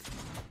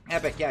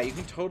 Epic, yeah, you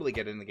can totally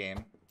get in the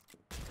game.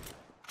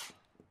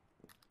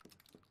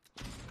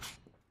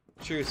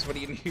 Truce, what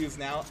do you use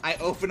now? I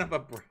open up a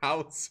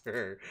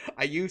browser.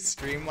 I use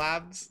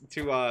Streamlabs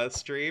to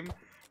stream,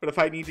 but if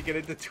I need to get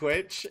into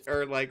Twitch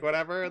or like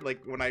whatever,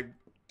 like when I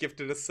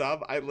gifted a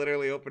sub. I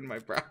literally opened my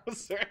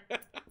browser.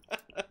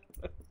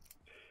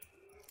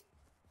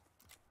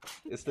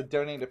 Is the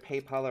donate to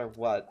PayPal or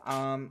what?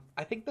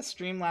 I think the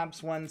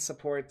Streamlabs one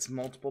supports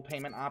multiple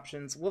payment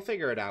options. We'll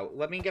figure it out.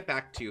 Let me get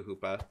back to you,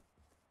 Hoopa.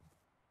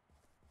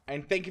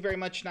 And thank you very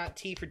much, Not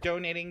T, for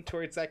donating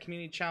towards that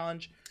community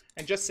challenge.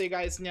 And just so you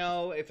guys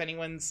know, if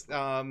anyone's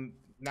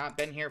not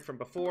been here from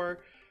before,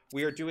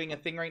 we are doing a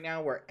thing right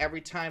now where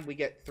every time we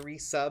get 3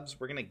 subs,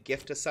 we're going to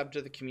gift a sub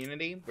to the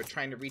community. We're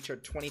trying to reach our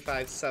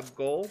 25 sub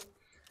goal.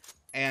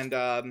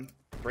 And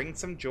bring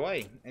some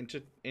joy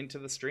into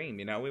the stream.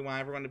 You know, we want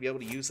everyone to be able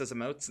to use those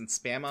emotes and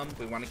spam them.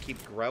 We want to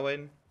keep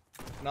growing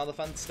and all the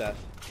fun stuff.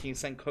 Can you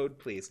send code,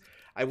 please?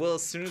 I will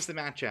as soon as the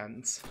match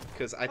ends,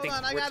 because I think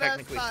we're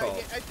technically full.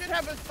 I should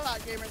have a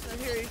spot, gamer. So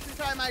here, you should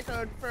try my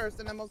code first,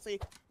 and then we'll see.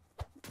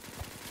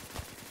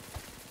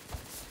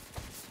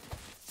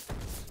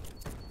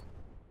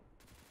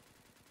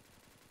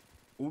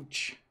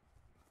 Ooch.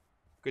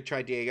 Good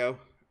try, Diego.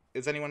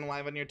 Is anyone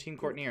live on your team,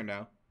 Courtney, or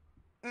no?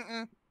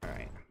 Mm-mm. All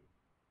right.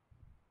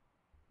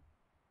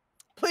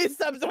 Please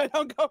sub so I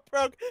don't go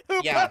broke.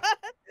 Hoopa. Yeah.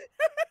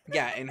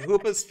 Yeah, and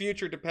Hoopa's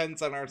future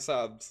depends on our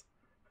subs.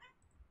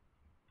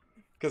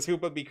 Because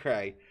Hoopa be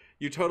cray.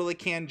 You totally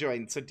can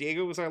join. So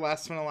Diego was our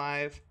last one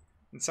alive.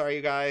 I'm sorry,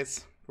 you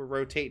guys. We're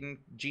rotating.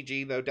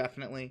 GG, though,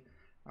 definitely.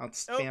 I'll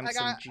spam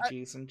some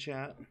GGs in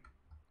chat.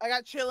 I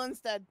got chill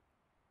instead.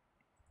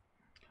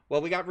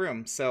 Well, we got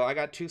room. So I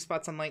got 2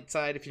 spots on light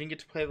side. If you didn't get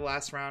to play the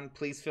last round,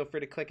 please feel free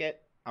to click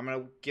it. I'm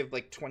going to give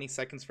like 20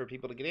 seconds for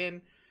people to get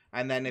in.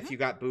 And then if you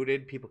got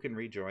booted, people can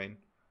rejoin.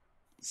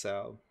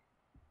 So.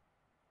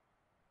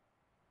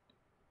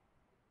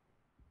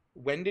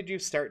 When did you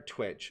start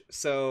Twitch?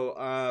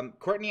 So,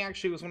 Courtney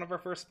actually was one of our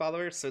first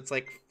followers. So it's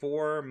like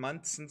 4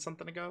 months and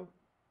something ago.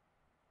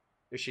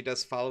 If she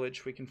does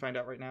followage, we can find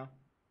out right now.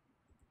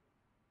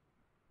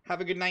 Have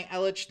a good night,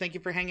 Elich. Thank you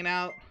for hanging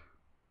out.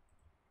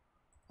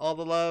 All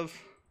the love.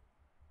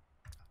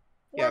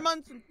 4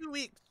 months and 2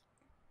 weeks.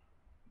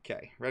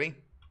 Okay, ready?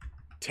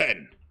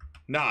 10,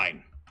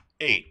 9,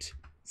 8,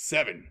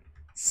 7,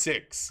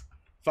 6,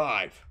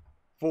 5,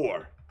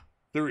 4,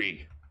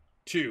 3,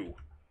 2,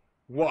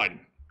 1.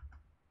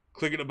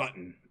 Click the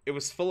button. It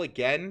was full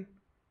again.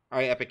 All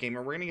right, Epic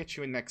Gamer, we're gonna get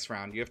you in next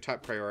round. You have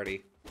top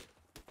priority.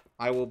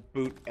 I will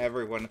boot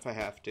everyone if I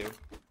have to.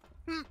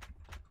 But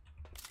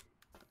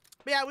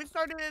yeah, we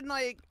started in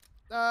like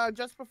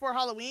just before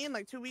Halloween,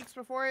 like 2 weeks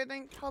before I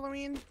think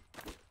Halloween.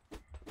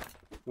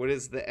 What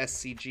does the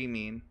SCG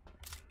mean?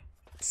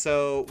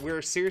 So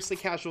we're seriously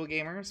casual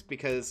gamers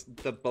because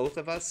the both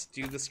of us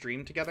do the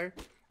stream together.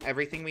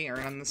 Everything we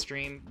earn on the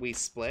stream, we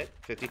split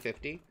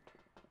 50-50.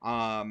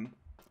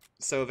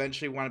 So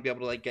eventually we want to be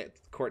able to like get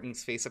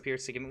Courtney's face up here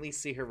so you can at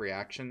least see her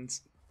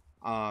reactions.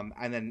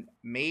 And then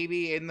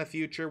maybe in the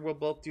future we'll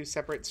both do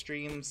separate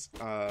streams.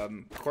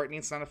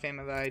 Courtney's not a fan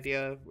of that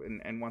idea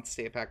and wants to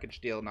stay a package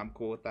deal, and I'm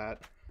cool with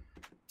that.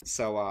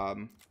 So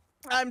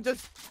I'm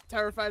just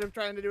terrified of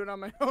trying to do it on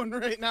my own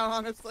right now,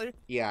 honestly.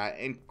 Yeah,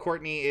 and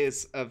Courtney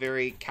is a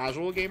very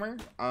casual gamer.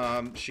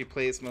 She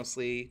plays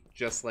mostly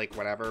just like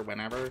whatever,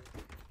 whenever.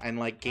 And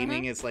like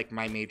gaming is like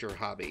my major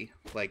hobby.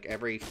 Like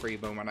every free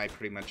moment I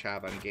pretty much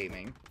have on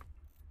gaming.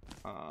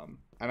 And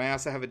I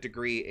also have a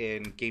degree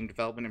in game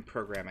development and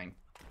programming.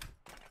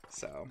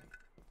 So.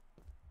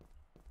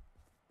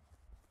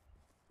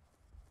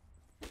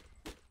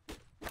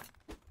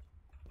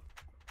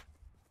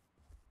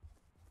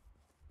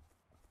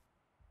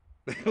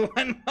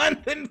 One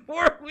month and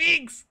 4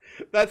 weeks!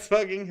 That's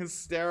fucking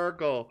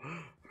hysterical.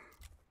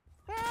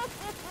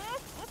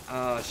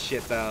 Oh,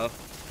 shit, though.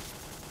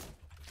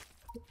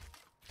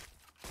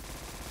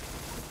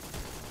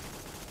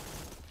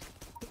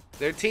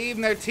 Their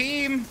team, their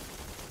team!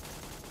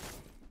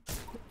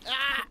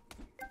 Ah!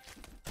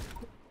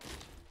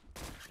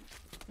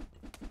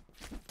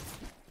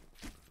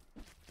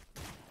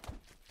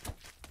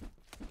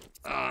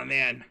 Oh,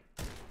 man.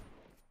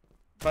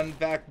 Fun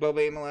fact,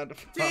 Boba ain't allowed to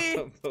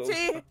follow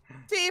Boba.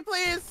 T,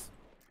 please!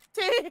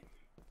 T!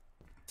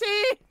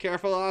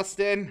 Careful,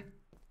 Austin.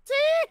 T!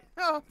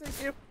 Oh,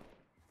 thank you.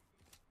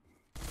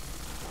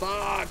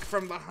 Fuck,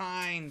 from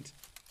behind.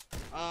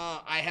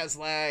 I has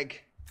lag.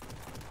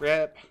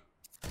 Rip.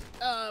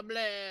 Oh,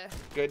 bleh.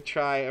 Good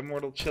try.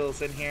 Immortal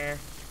Chill's in here.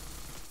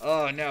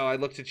 Oh, no, I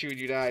looked at you and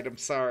you died. I'm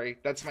sorry.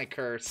 That's my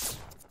curse.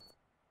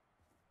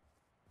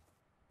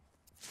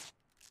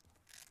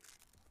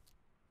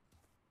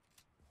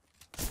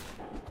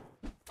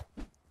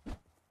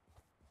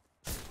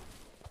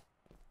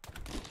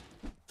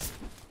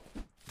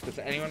 Does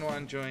anyone want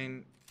to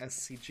join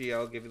SCG?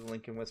 I'll give you the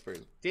link in whispers.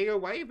 Diego,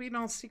 why are you being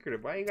all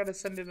secretive? Why you gotta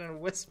send it in a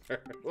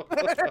whisper?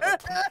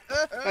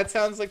 That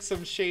sounds like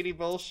some shady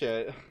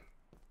bullshit.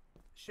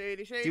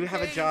 Shady. Do you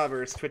have a job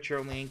or is Twitch your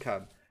only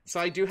income? So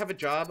I do have a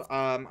job.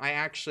 I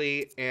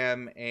actually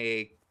am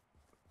a,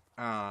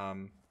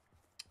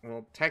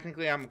 well,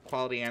 technically I'm a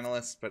quality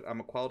analyst, but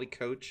I'm a quality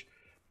coach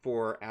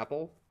for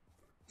Apple.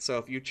 So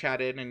if you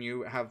chat in and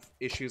you have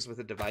issues with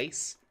a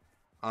device,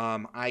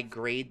 I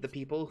grade the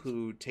people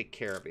who take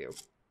care of you.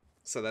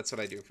 So that's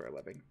what I do for a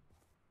living.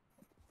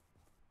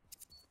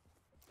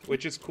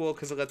 Which is cool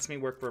because it lets me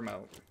work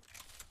remote.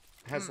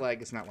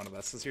 Lag is not one of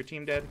us. Is your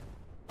team dead?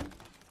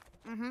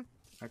 Mm-hmm.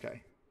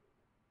 Okay.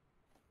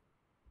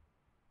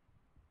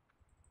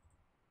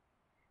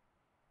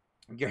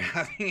 You're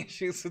having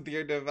issues with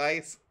your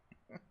device?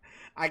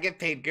 I get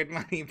paid good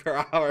money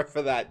per hour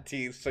for that,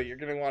 T, so you're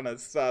going to want to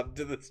sub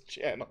to this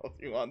channel if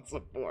you want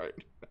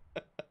support.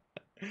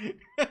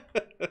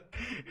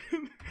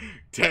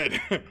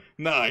 10,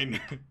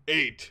 9,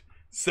 8,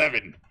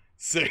 7,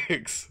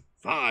 6,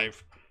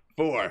 5,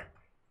 4,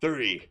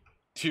 3,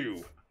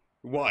 2,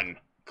 1.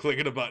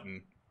 Click a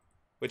button.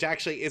 Which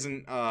actually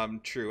isn't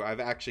true.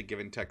 I've actually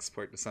given tech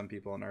support to some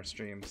people in our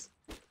streams.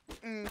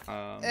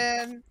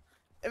 And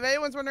if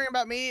anyone's wondering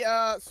about me,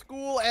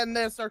 school and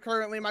this are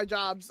currently my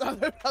jobs.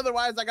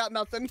 Otherwise, I got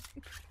nothing.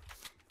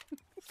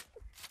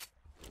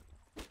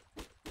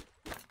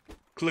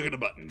 Click a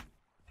button.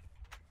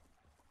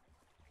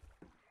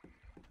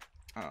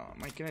 Oh,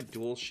 am I gonna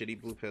duel shitty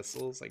blue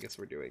pistols? I guess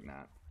we're doing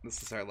that.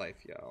 This is our life,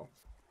 y'all.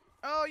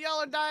 Oh,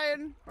 y'all are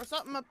dying or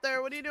something up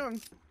there. What are you doing?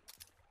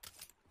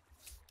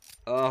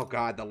 Oh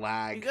god, the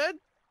lag. You good?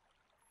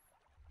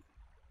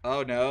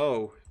 Oh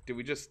no. Did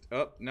we just...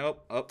 Oh,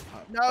 nope.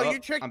 No, you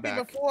tricked me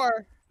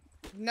before.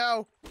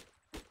 No.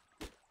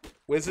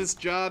 Wiz's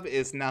job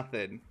is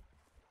nothing.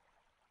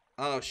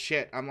 Oh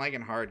shit, I'm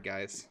lagging hard,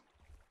 guys.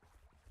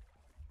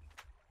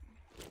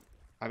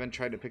 I've been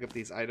trying to pick up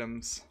these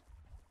items.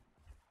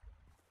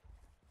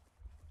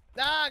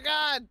 Ah,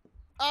 God!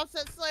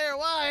 Offset Slayer,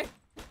 why?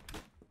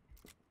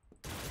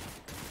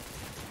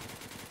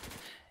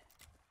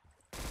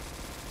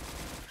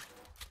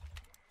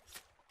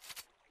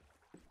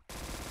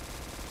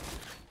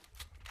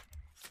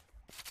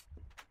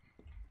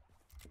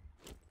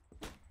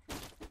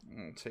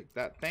 I'll take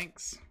that,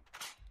 thanks.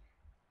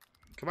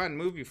 Come on,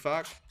 move, you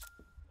fuck.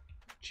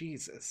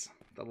 Jesus,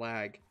 the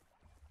lag.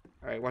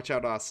 Alright, watch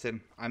out,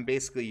 Austin. I'm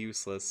basically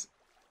useless.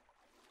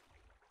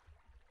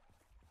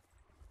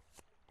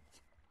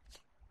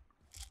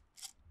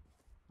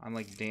 I'm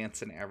like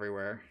dancing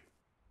everywhere.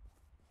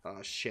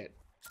 Oh shit.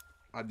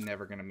 I'm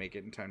never gonna make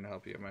it in time to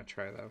help you. I'm gonna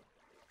try though.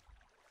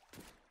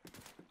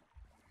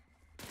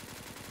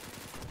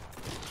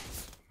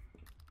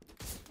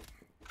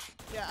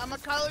 Yeah, I'm a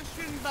college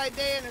student by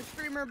day and a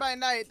streamer by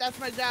night. That's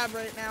my job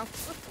right now.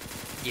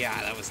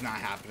 Yeah, that was not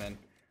happening.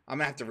 I'm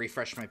gonna have to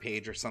refresh my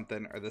page or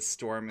something, or this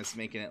storm is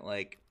making it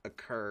like a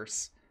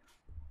curse.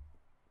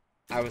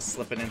 I was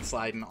slipping and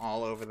sliding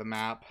all over the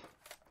map.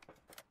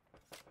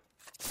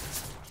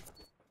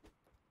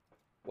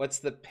 What's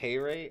the pay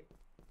rate?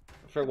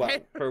 For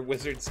what? For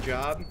Wizard's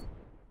job?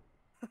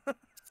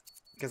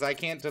 Because I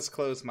can't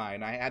disclose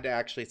mine. I had to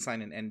actually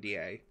sign an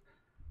NDA.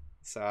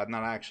 So I'm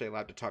not actually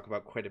allowed to talk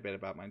about quite a bit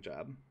about my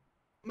job.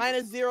 Mine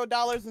is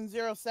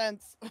 $0.00.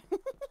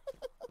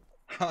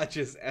 How much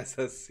is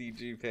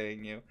SSCG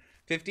paying you?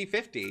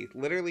 50-50.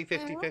 Literally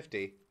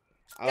 50-50.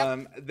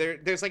 Yep.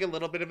 There's like a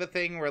little bit of a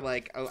thing where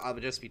like, I'll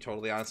just be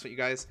totally honest with you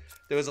guys.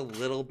 There was a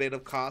little bit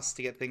of cost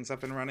to get things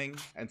up and running.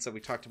 And so we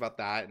talked about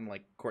that, and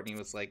like Courtney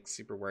was like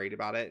super worried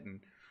about it and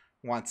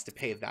wants to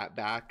pay that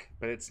back,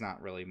 but it's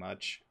not really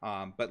much.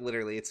 But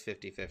literally it's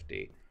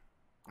 50-50.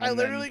 I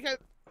literally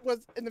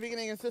was in the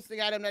beginning insisting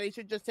at him that he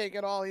should just take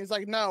it all. He's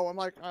like, no. I'm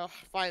like, oh,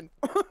 fine.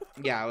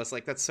 Yeah, I was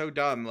like, that's so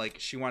dumb. Like,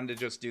 she wanted to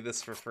just do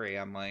this for free.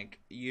 I'm like,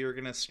 you're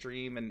gonna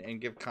stream and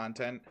give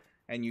content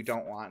and you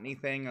don't want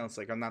anything? I was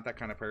like, I'm not that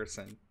kind of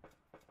person.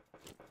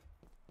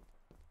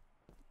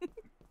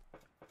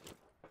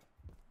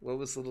 What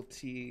was little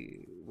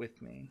T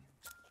with me?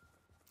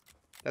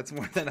 That's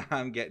more than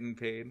I'm getting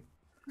paid.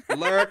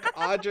 Lurk,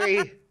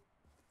 Audrey.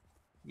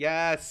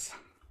 Yes.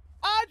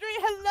 Audrey,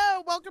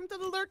 hello. Welcome to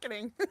the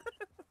lurkening.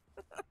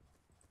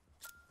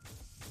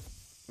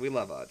 We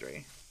love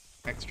Audrey.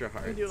 Extra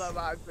hearts. We do love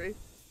Audrey.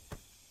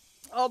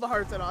 All the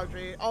hearts at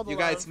Audrey. All the You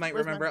love. guys might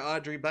remember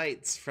Audrey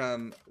Bites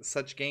from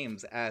such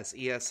games as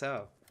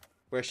ESO,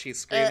 where she's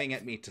screaming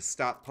at me to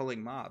stop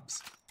pulling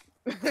mobs.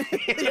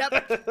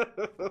 Yep.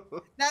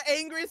 That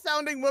angry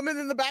sounding woman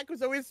in the back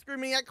was always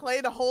screaming at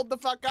Clay to hold the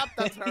fuck up.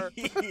 That's her.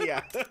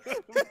 Yeah.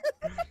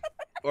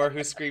 Or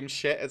who screams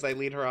shit as I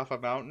lead her off a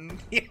mountain.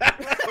 Yeah.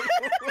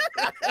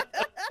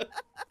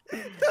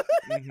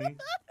 Mm-hmm.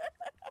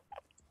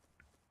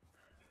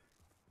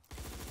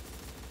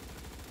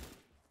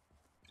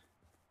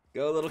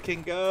 Go, little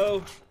king,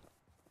 go.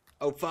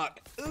 Oh, fuck.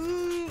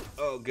 Ooh.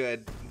 Oh,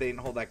 good. They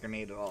didn't hold that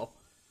grenade at all.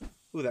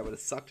 Ooh, that would have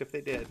sucked if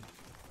they did.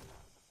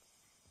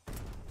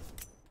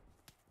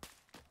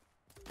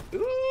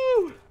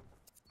 Ooh.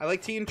 I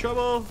like tea in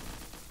trouble.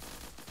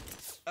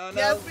 Oh, no.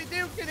 Yes, we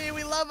do, Kitty.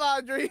 We love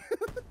Audrey.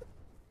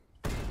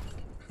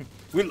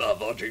 We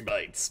love Audrey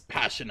Bites.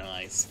 Passion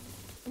eyes.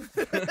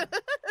 I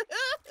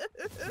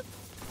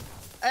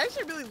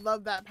actually really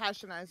love that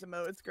Passion Eyes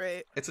emote. It's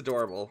great. It's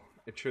adorable.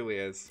 It truly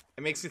is.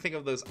 It makes me think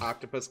of those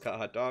octopus cut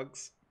hot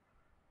dogs.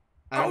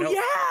 Yeah!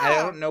 I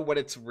don't know what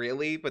it's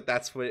really, but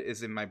that's what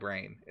is in my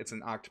brain. It's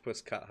an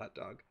octopus cut hot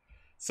dog.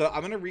 So I'm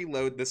going to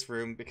reload this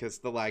room because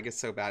the lag is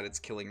so bad it's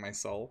killing my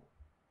soul.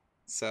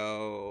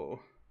 So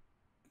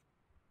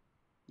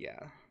yeah,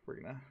 we're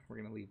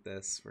gonna leave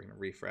this. We're gonna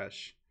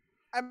refresh.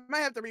 I might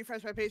have to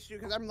refresh my page too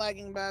because I'm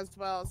lagging bad as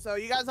well. So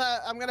you guys,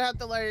 I'm gonna have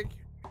to like.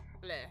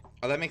 Bleh.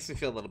 Oh, that makes me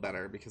feel a little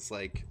better because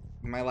like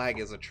my lag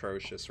is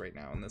atrocious right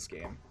now in this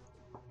game.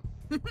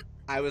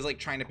 I was like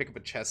trying to pick up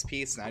a chess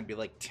piece and I'd be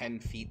like 10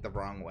 feet the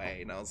wrong way,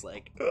 and I was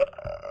like,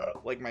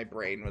 ugh! Like my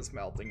brain was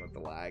melting with the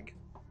lag.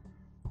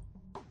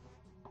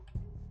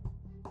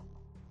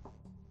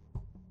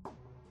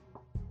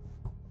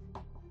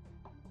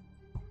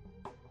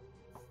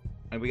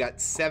 And we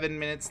got 7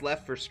 minutes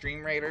left for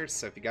Stream Raiders,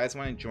 so if you guys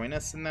want to join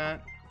us in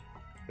that,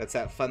 that's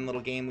that fun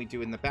little game we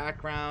do in the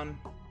background.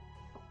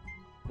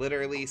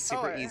 Literally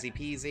super easy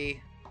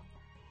peasy.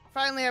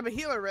 Finally have a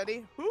healer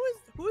ready. Who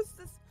is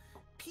this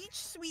peach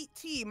sweet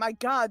tea? My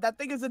god, that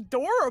thing is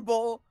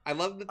adorable. I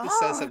love that this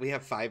says that we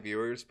have 5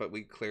 viewers, but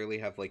we clearly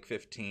have like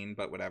 15,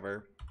 but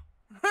whatever.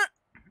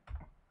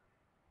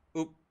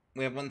 Oop,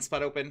 we have one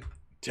spot open.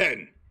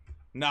 10,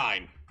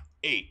 9,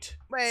 8,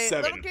 Wait,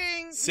 7, Little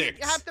King, 6,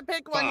 you have to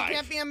pick one. 5, You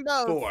can't be in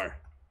both. 4,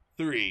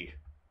 3,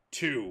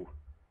 2,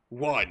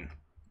 1.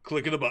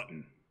 Click of the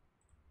button.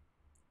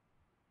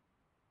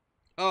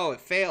 Oh, it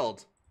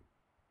failed.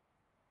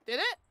 Did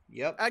it?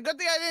 Yep. Good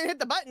thing I didn't hit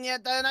the button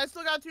yet, then. I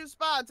still got 2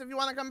 spots if you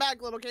want to come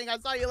back, Little King. I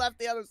saw you left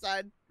the other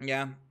side.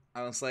 Yeah,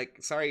 I was like,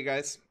 sorry, you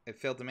guys. It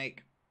failed to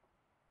make.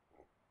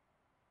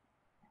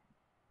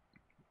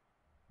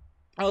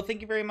 Oh,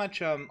 thank you very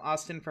much,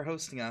 Austin, for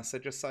hosting us. I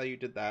just saw you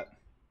did that.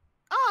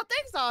 Oh,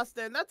 thanks,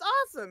 Austin. That's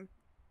awesome.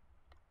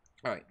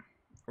 All right,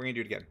 we're going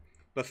to do it again,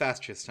 but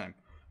fast this time.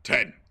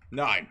 10,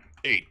 9,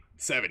 8,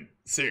 7,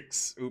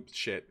 6. Oops,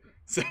 shit.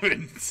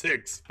 7,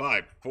 6,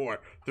 5, 4,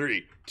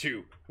 3,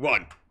 2,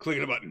 1. Click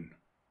the button.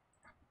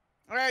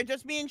 All right,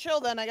 just being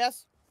chill then, I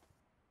guess.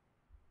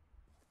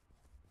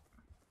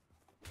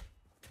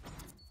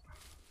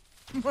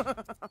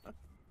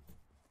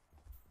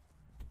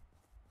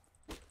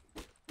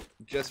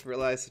 Just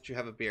realized that you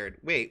have a beard.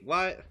 Wait,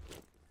 what?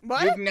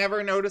 What? You've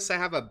never noticed I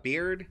have a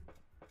beard?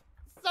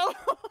 So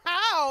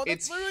how?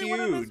 That's It's literally one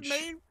of his huge.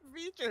 main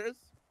features.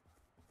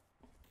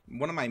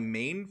 One of my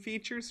main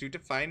features? You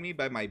define me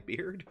by my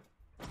beard?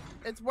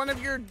 It's one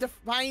of your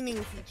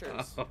defining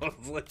features. I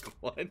was like,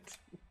 what?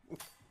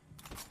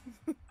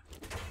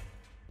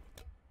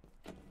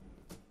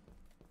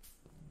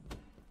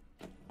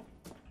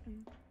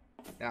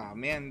 Oh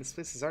man, this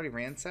place is already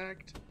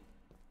ransacked.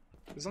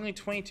 There's only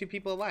 22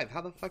 people alive.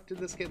 How the fuck did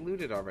this get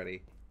looted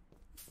already?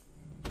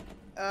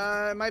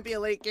 It might be a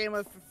late game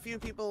with a few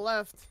people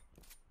left.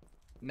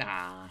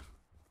 Nah.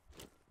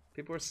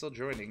 People are still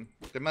joining.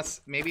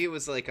 Maybe it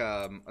was like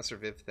a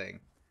surviv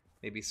thing.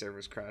 Maybe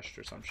servers crashed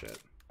or some shit.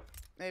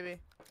 Maybe.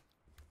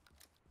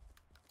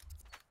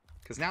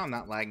 Because now I'm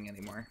not lagging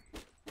anymore.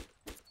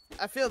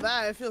 I feel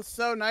that. It feels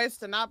so nice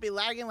to not be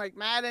lagging like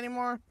mad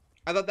anymore.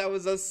 I thought that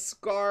was a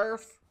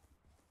scarf.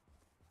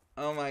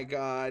 Oh my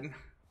god.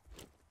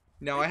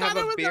 No, I have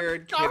a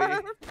beard,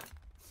 kitty.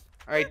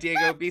 Alright,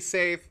 Diego, be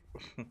safe.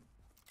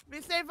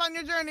 Be safe on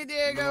your journey,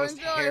 Diego. The most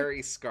Enjoy.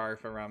 hairy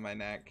scarf around my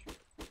neck.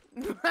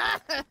 Now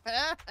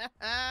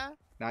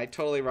I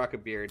totally rock a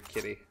beard,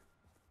 kitty.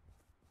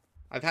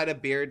 I've had a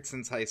beard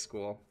since high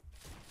school.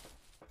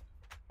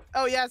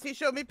 Oh yes, he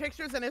showed me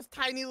pictures and his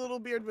tiny little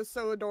beard was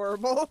so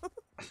adorable.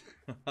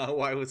 Oh,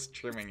 I was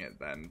trimming it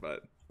then,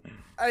 but...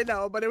 I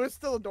know, but it was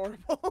still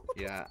adorable.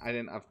 Yeah, I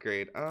didn't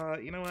upgrade.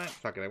 You know what?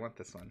 Fuck it, I want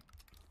this one.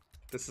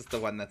 This is the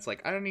one that's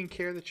like, I don't even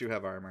care that you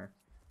have armor.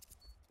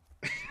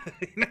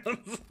 You know,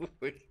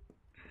 like...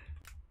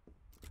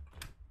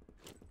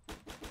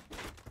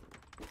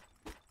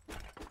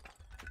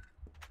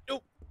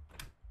 Nope.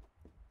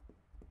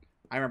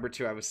 I remember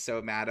too, I was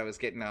so mad. I was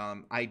getting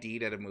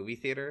ID'd at a movie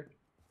theater.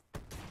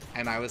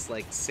 And I was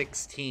like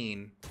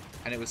 16.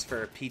 And it was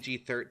for a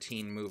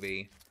PG-13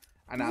 movie.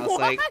 And I was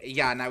like,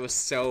 yeah, and I was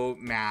so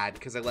mad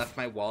because I left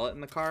my wallet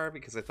in the car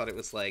because I thought it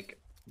was like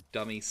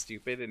dummy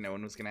stupid and no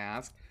one was gonna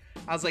ask.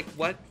 I was like,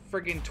 what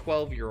friggin'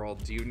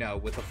 12-year-old do you know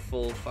with a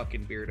full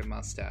fucking beard and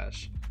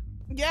mustache?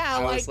 Yeah,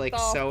 I was like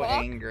so fuck?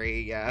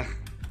 angry, yeah.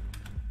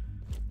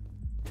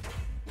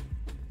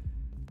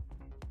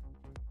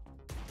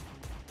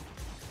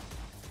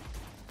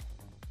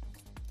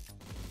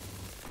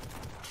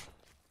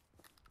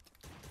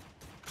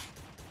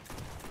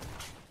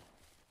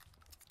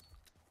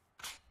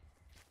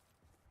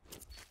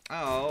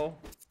 Oh.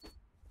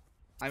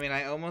 I mean,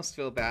 I almost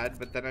feel bad,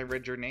 but then I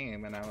read your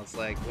name and I was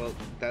like, well,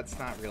 that's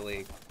not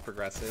really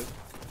progressive.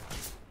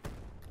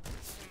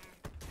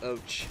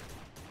 Ouch.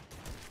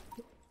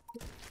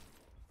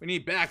 We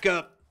need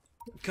backup.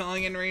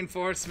 Calling in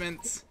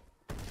reinforcements.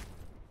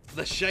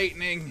 The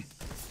shitening.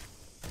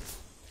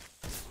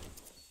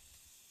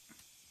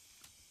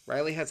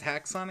 Riley has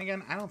hacks on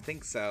again? I don't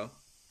think so.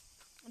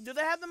 Do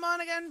they have them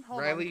on again?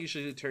 Hold Riley on.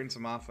 usually turns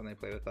them off when they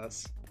play with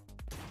us.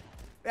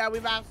 Yeah,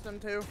 we've asked them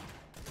to.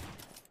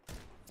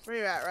 Where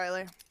you at,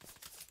 Riley?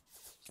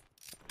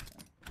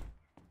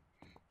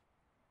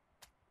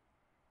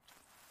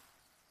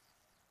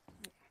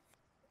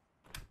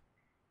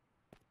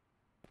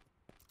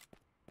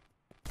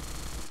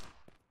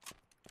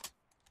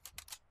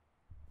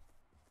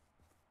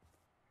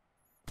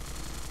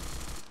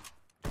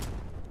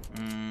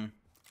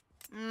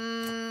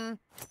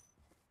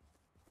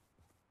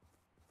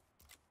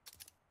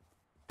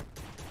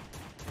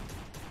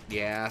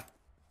 Yeah.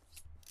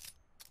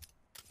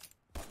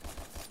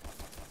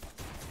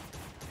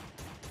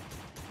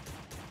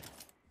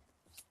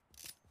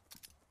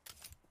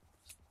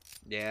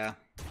 Yeah.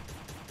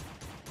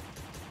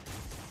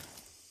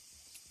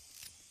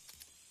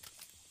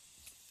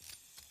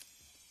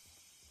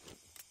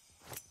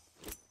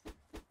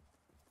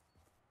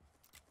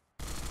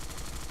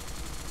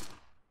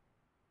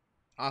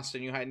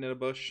 Austin, you hiding in a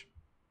bush?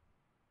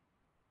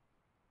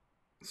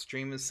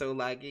 Stream is so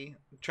laggy.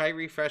 Try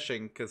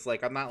refreshing, because,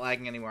 like, I'm not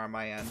lagging anywhere on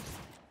my end.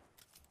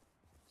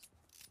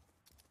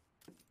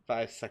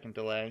 5-second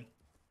delay.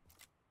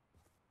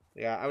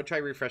 Yeah, I would try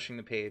refreshing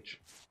the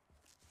page.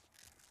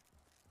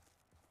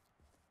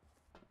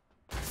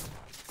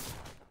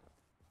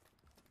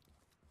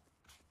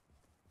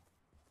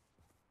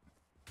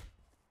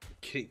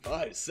 Okay,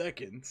 5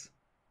 seconds?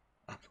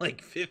 I'm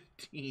like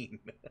 15.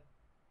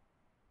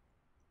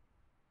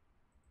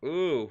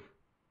 Ooh.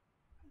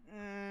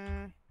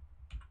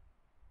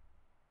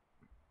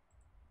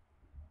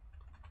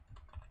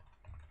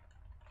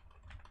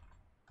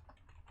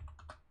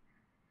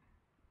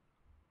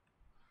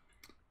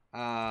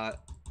 I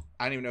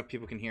don't even know if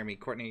people can hear me.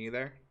 Courtney, are you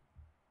there?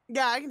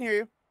 Yeah, I can hear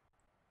you.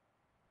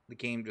 The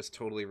game just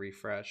totally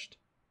refreshed.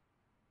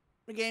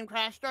 The game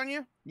crashed on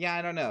you? Yeah,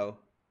 I don't know.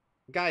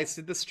 Guys,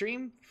 did the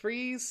stream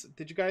freeze?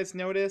 Did you guys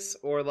notice?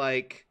 Or,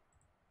 like,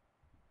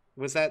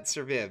 was that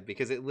Surviv?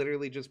 Because it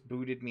literally just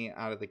booted me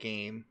out of the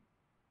game.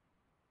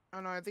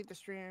 Oh no, I think the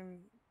stream...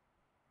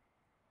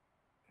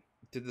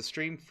 Did the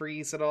stream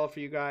freeze at all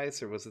for you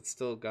guys, or was it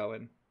still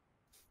going?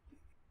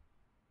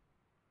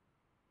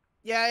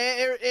 Yeah,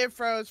 it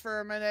froze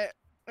for a minute.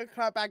 It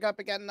caught back up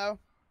again, though.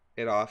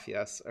 It off,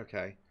 yes.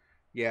 Okay.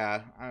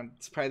 Yeah,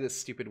 it's probably this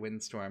stupid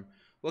windstorm.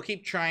 We'll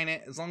keep trying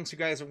it. As long as you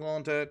guys are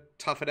willing to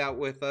tough it out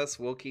with us,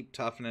 we'll keep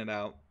toughing it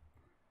out.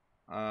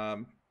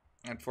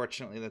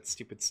 Unfortunately, that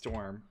stupid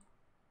storm.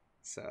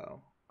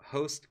 So,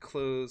 host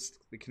closed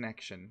the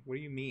connection. What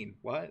do you mean?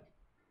 What?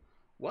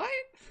 What?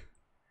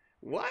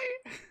 What?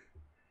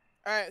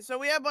 Alright, so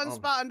we have one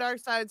spot on Dark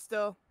Side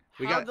still.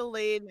 How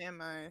delayed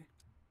am I?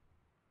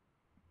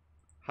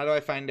 How do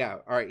I find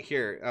out? Alright,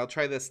 here. I'll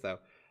try this, though.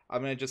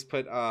 I'm going to just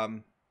put,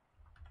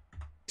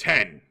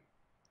 10.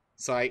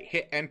 So I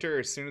hit enter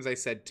as soon as I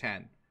said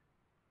 10.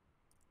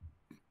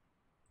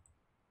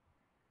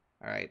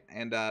 Alright,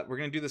 and we're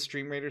going to do the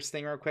Stream Raiders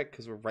thing real quick,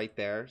 because we're right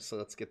there. So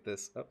let's get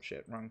this. Oh,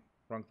 shit. Wrong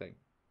thing.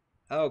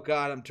 Oh,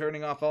 God, I'm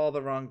turning off all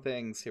the wrong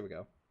things. Here we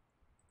go.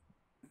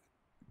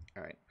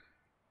 Alright.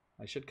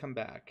 I should come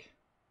back.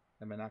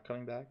 Am I not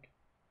coming back?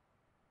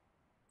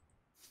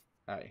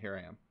 Alright, here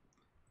I am.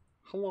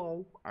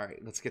 Hello.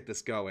 Alright, let's get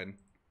this going.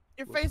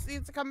 Your face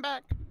needs to come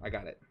back. I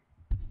got it.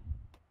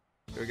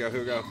 Here we go,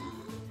 here we go.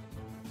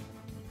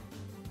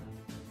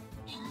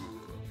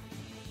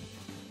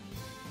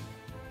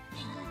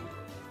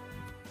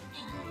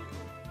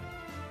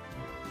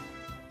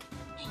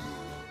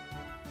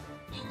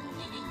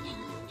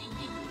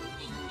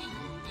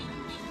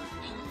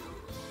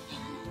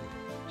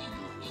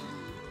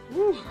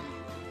 Woo.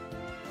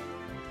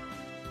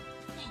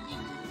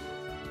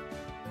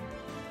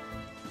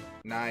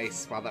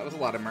 Nice. Wow, that was a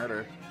lot of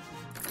murder.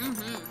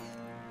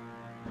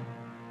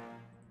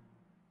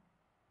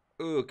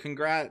 Ooh,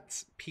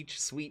 congrats,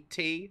 Peach Sweet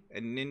Tea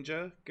and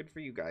Ninja. Good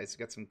for you guys.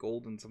 You got some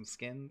gold and some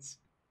skins.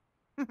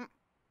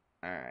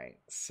 Alright,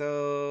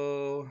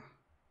 so...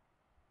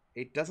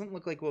 It doesn't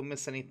look like we'll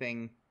miss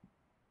anything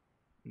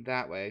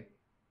that way.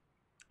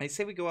 I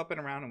say we go up and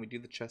around and we do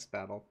the chest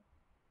battle.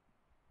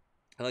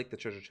 I like the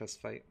treasure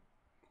chest fight.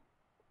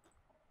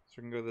 So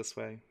we can go this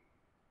way.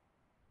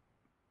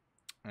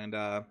 And,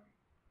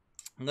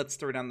 let's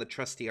throw down the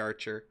trusty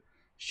archer.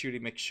 Shooty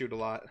McShoot a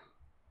lot.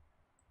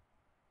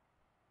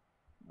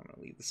 I'm going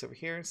to leave this over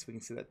here so we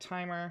can see that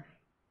timer.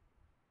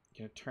 I'm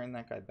going to turn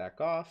that guy back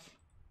off.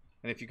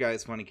 And if you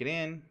guys want to get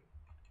in...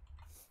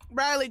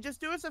 Riley, just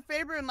do us a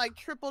favor and, like,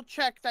 triple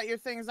check that your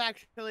thing's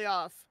actually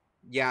off.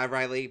 Yeah,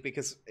 Riley,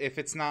 because if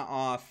it's not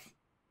off,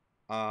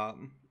 we're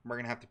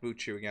going to have to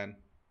boot you again.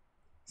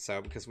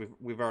 So, because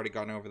we've already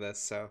gone over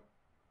this, so...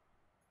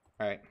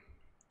 Alright.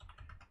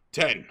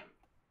 10,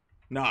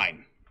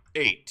 9,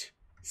 8,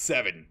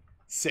 7,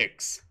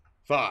 6,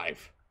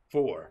 5,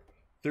 4,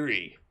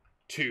 3,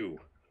 2,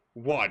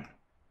 1.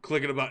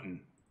 Click a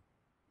button.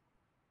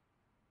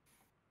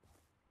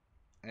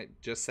 I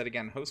just said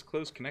again, host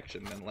closed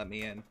connection, then let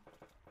me in.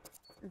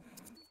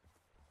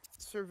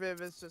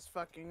 Surviv is just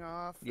fucking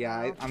off.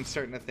 Yeah, I'm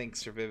starting to think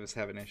Surviv is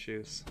having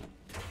issues.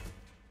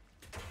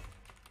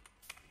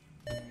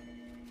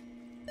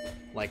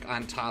 Like,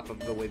 on top of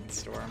the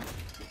windstorm.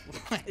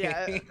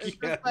 Yeah, it's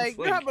just like,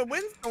 you have a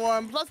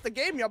windstorm, plus the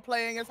game you're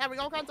playing is having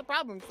all kinds of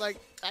problems. Like,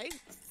 thanks.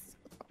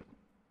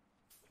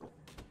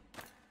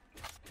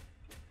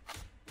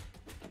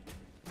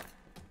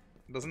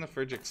 Doesn't the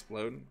fridge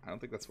explode? I don't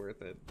think that's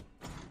worth it.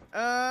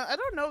 I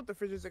don't know if the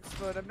fridges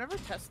explode. I've never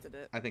tested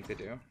it. I think they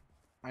do.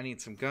 I need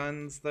some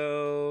guns,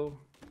 though.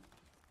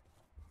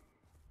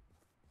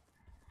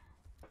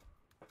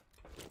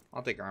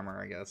 I'll take armor,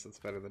 I guess. It's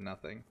better than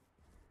nothing.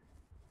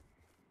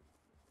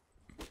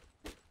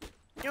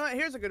 You know what?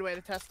 Here's a good way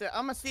to test it.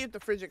 I'm gonna see if the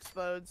fridge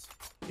explodes.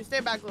 You stay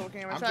back, little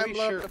king. I'm trying to pretty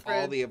blow sure up the fridge.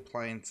 all the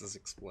appliances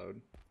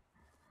explode.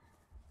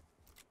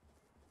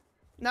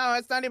 No,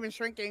 it's not even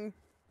shrinking.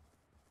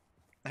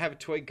 I have a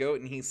toy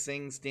goat and he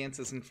sings,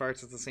 dances, and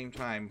farts at the same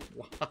time.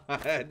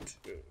 What?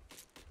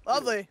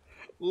 Lovely.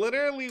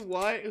 Literally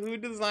what? Who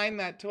designed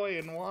that toy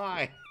and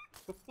why?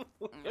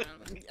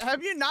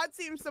 Have you not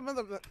seen some of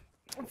the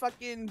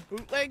fucking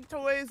bootleg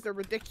toys? They're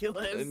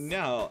ridiculous.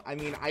 No, I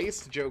mean, I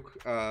used to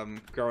joke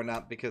growing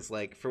up because,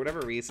 like, for whatever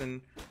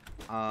reason,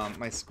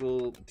 my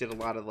school did a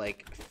lot of,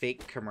 like,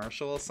 fake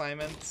commercial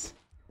assignments.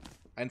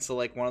 And so,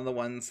 like, one of the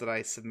ones that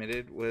I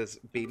submitted was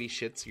Baby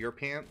Shits Your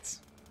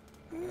Pants.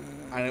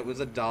 And it was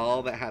a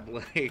doll that had,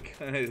 like,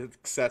 an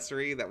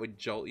accessory that would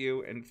jolt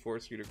you and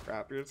force you to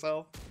crap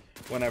yourself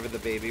whenever the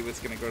baby was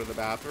going to go to the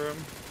bathroom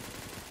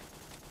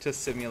to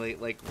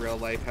simulate, like, real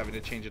life having to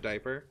change a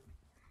diaper.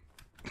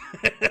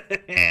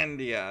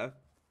 And, yeah.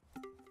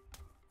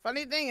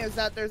 Funny thing is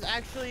that there's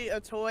actually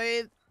a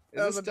toy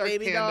of a Dark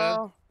baby Panda?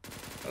 doll.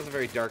 That was a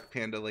very Dark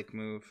Panda-like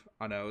move.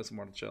 Oh, no, it was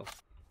Mortal Chill.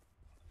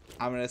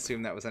 I'm going to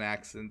assume that was an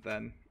accident,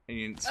 then. And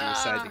you didn't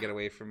suicide to get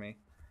away from me.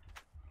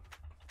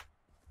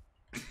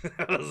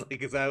 I was like,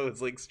 cause I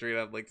was like straight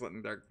up like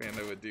something Dark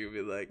Panda would do,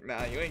 be like,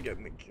 nah, you ain't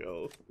getting the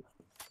kill.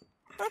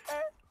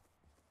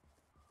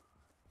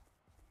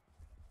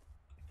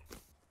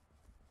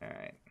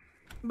 Alright.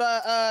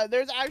 But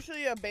there's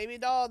actually a baby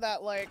doll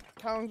that like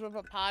comes with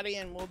a potty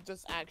and will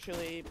just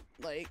actually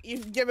like you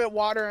give it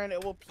water and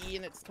it will pee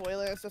in its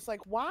toilet. It's just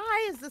like,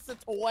 why is this a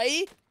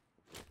toy?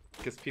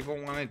 Because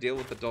people want to deal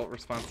with adult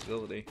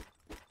responsibility.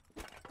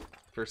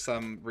 For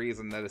some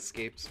reason that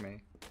escapes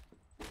me.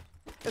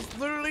 It's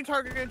literally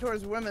targeted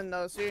towards women,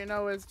 though, so you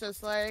know it's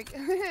just like,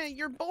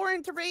 you're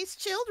born to raise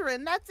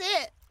children, that's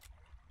it!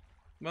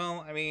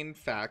 Well, I mean,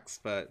 facts,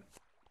 but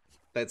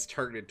that's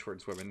targeted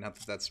towards women, not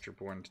that that's what you're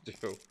born to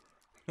do.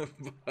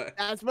 But...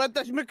 That's what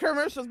the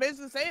commercial's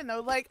basically saying, though,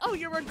 like, oh,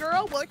 you're a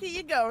girl? Well, here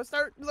you go,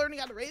 start learning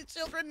how to raise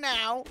children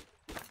now,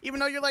 even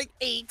though you're, like,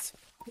 8.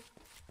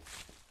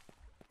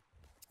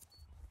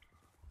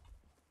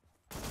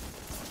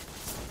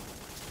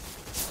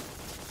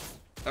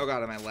 Oh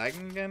god, am I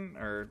lagging again,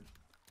 or...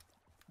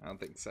 I don't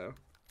think so.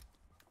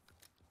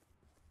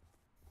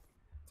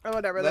 Or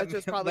whatever. That's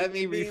just probably. Let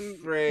me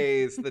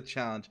rephrase the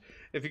challenge.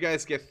 If you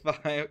guys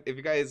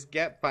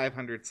get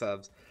 500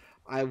 subs,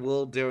 I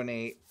will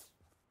donate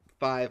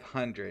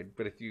 500.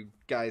 But if you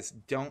guys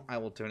don't, I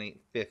will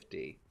donate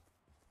 50.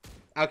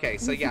 Okay,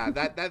 so yeah,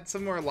 that's a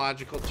more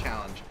logical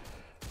challenge.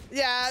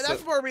 Yeah,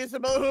 that's more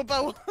reasonable,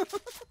 Hoopa.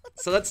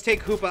 So let's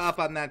take Hoopa up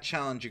on that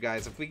challenge, you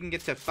guys. If we can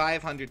get to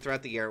 500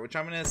 throughout the year, which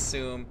I'm gonna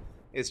assume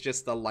is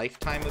just the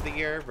lifetime of the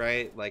year,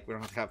 right? Like, we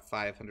don't have to have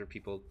 500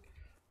 people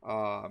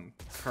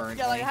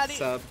currently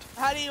subbed.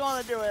 How do you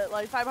want to do it?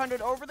 Like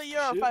 500 over the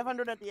year or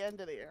 500 at the end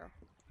of the year?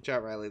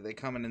 Chat Riley, they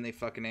come in and they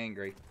fucking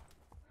angry.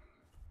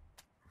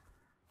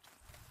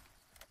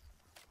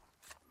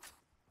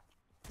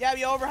 Yeah,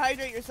 you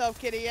overhydrate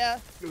yourself, kitty, yeah?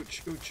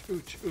 Ooch, ooch,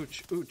 ooch,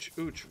 ooch, ooch,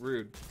 ooch,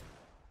 rude.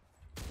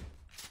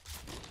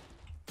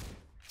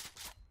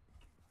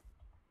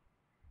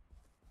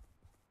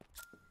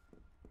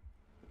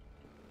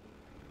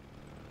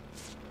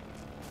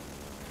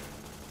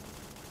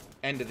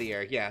 End of the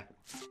year, yeah.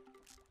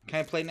 Can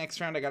I play next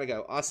round? I gotta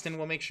go. Austin,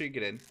 we'll make sure you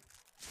get in.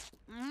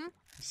 Mm-hmm.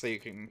 So you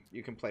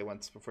can play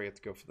once before you have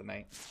to go for the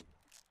night.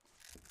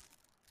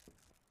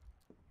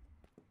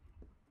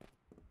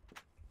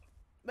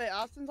 Wait,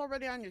 Austin's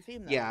already on your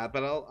team, though. Yeah,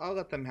 but I'll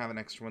let them have an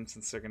extra one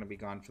since they're gonna be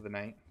gone for the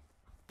night.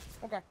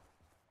 Okay.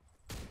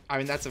 I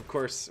mean, that's of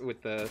course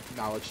with the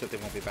knowledge that they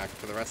won't be back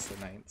for the rest of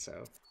the night,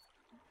 so.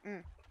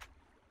 Mm.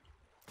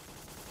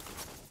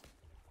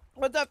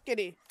 What's up,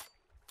 kitty?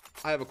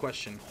 I have a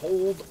question.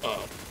 Hold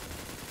up.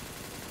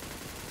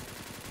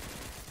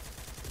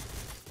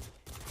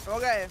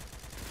 Okay.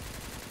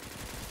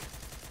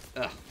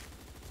 Ugh.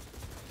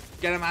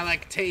 Get him, I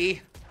like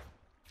tea.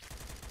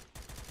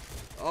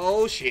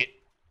 Oh, shit.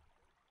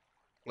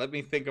 Let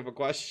me think of a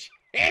question.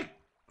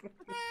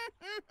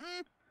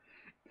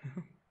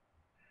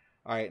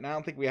 Alright, now I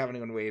don't think we have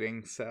anyone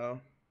waiting, so...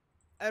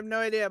 I have no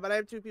idea, but I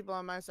have 2 people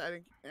on my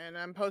side, and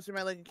I'm posting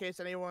my link in case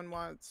anyone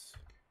wants.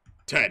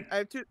 10. I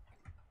have 2.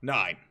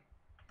 9.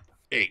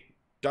 8.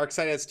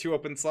 Darkside has 2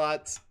 open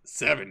slots.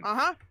 7.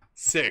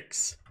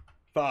 6.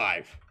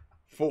 5.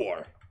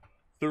 4.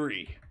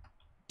 3.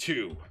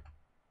 2.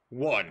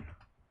 1.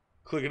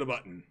 Click the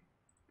button.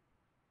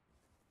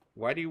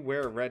 Why do you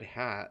wear a red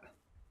hat?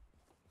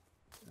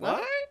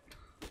 What?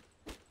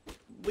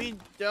 We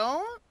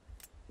don't?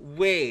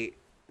 Wait.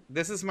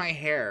 This is my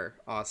hair,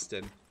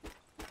 Austin.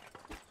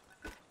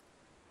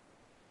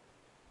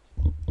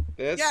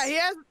 This?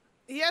 Yeah,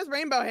 he has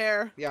rainbow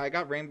hair. Yeah, I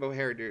got rainbow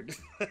hair, dude.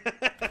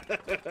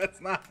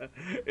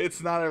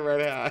 It's not a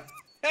red hat.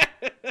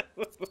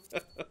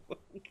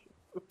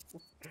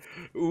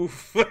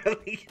 Oof.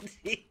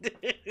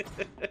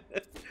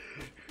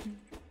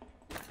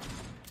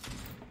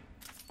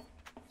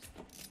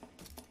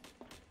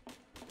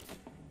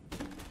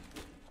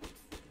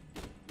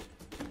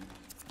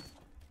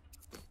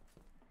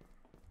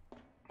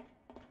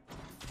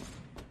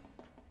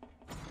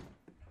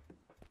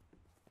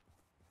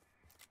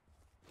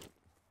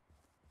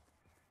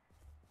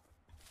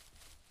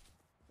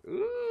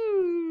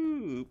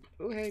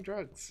 many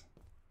drugs?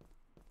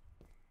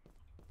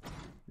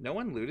 No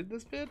one looted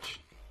this bitch?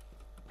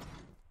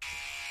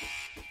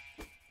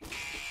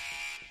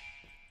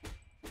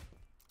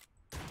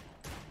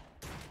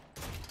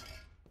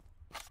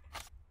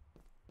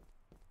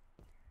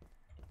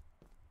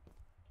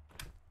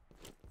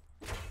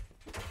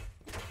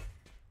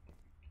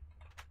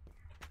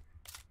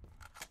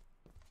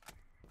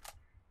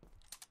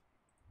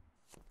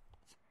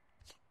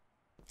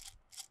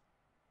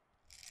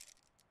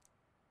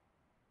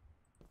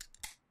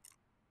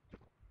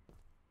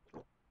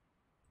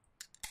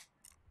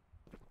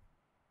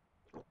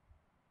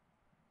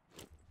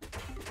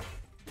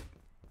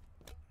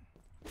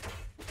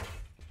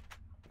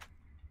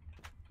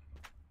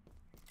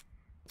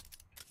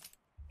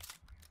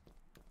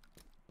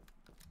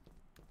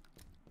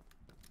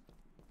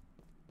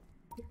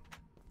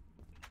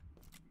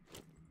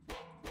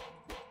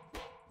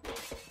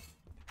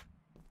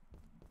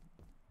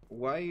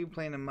 Why are you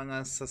playing Among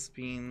Us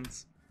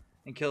Suspeens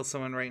and kill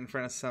someone right in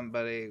front of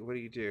somebody? What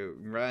do?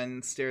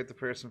 Run, stare at the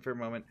person for a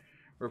moment,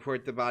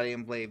 report the body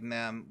and blame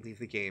them, leave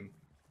the game.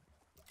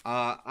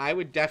 I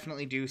would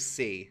definitely do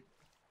C.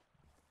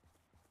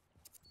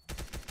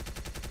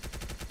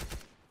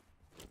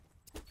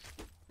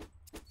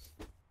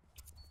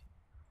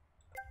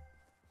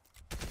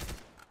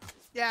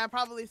 Yeah,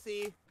 probably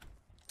C.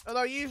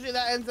 Although usually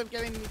that ends up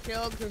getting me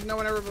killed because no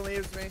one ever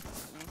believes me.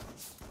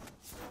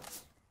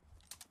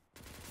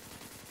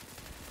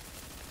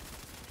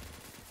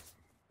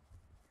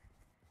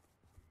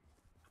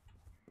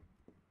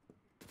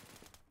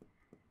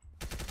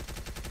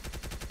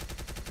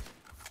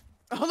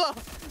 Although,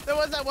 there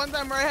was that one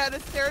time where I had to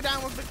stare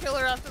down with the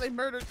killer after they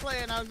murdered Clay,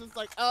 and I was just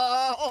like,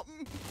 oh.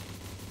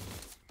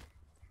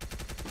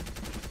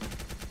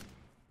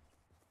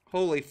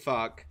 Holy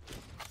fuck.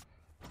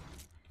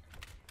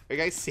 Are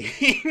you guys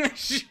seeing this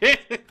shit?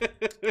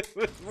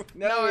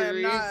 No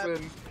reason.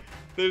 Not.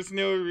 There's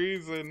no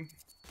reason.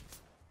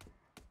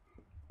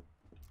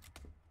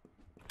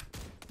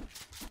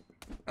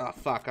 Oh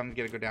fuck, I'm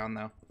gonna go down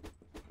though.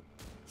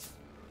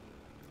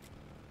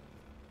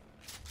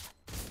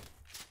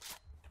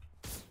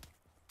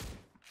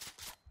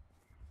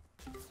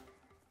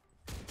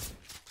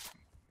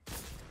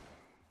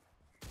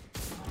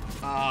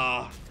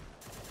 Ah.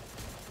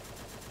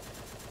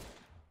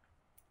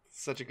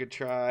 Such a good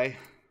try.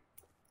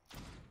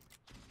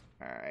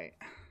 Alright.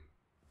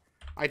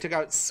 I took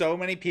out so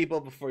many people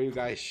before you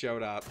guys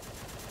showed up.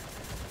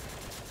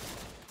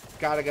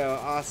 Gotta go.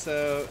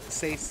 Also,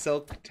 say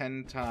silk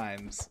 10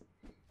 times.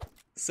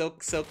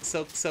 Silk, silk,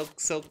 silk, silk,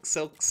 silk,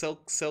 silk,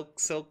 silk, silk,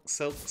 silk,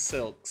 silk,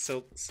 silk,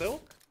 silk,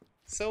 silk?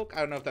 Silk?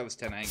 I don't know if that was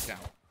 10, I didn't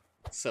count.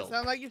 Silk.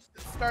 Sound like you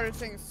started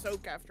saying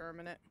soak after a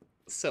minute.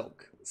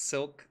 Silk.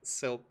 Silk,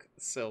 silk,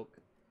 silk.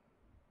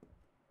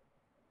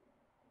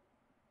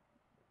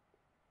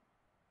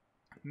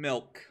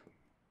 Milk.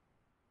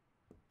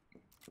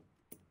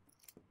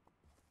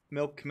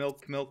 Milk,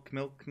 milk, milk,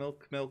 milk,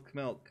 milk, milk,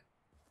 milk.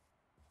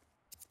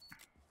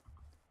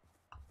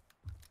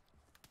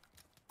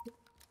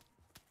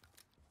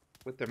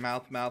 With their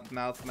mouth, mouth,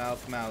 mouth,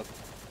 mouth,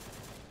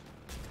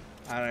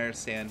 mouth. I don't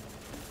understand.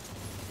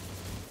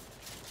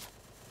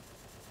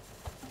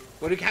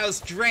 What do cows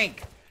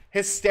drink?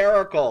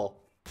 Hysterical.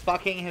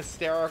 Fucking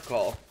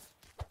hysterical.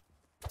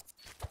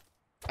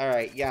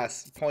 Alright,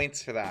 yes.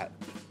 Points for that.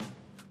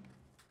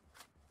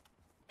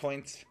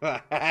 Points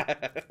for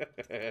that.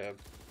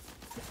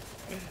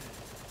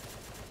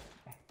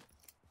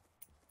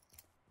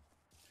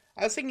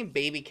 I was thinking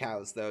baby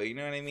cows, though. You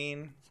know what I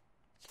mean?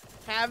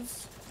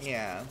 Calves?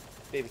 Yeah.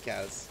 Baby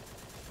cows.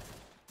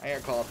 I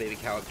gotta call a baby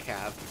cow a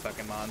calf, you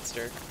fucking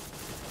monster.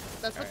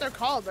 That's what they're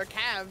called. They're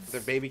calves.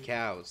 They're baby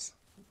cows.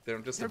 They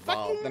don't just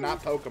evolve. Fucking... They're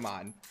not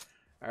Pokemon.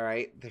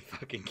 Alright? They're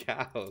fucking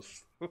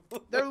cows.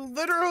 They're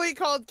literally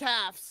called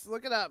calves.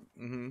 Look it up.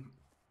 Mm-hmm.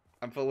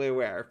 I'm fully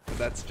aware. But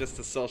that's just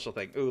a social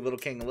thing. Ooh, Little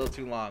King, a little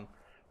too long.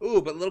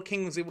 Ooh, but Little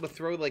King was able to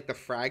throw, like, the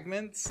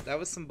fragments? That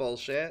was some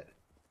bullshit.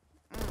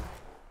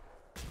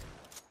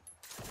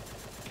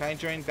 Can I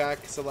join back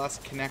because I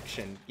lost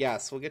connection?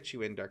 Yes, we'll get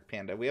you in, Dark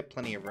Panda. We have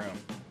plenty of room.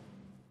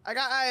 I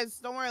got eyes.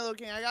 Don't worry, Little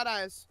King. I got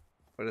eyes.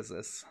 What is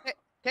this? Hey,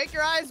 take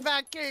your eyes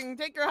back, King.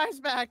 Take your eyes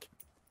back.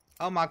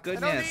 Oh, my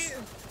goodness.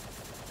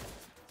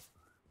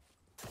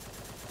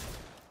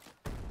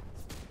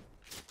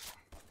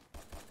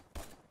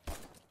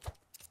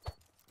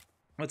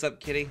 What's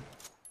up, kitty?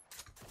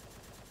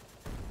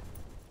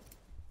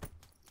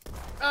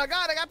 Oh,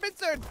 God, I got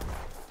pincered.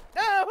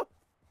 No.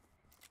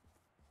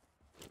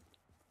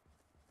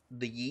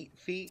 The yeet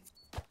feet?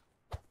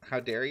 How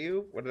dare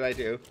you? What did I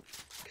do?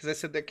 Because I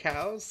said they're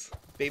cows?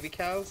 Baby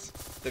cows?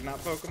 They're not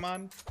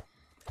Pokemon?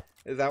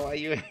 Is that why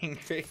you're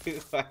angry?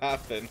 What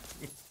happened?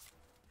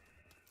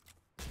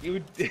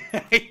 You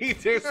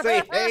just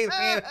say, hey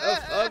man, those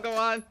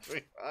Pokemon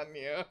on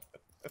you.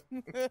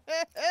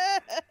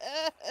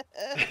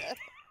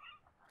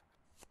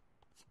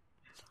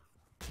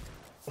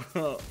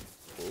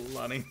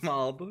 Lonnie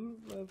Mob.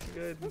 That's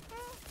good.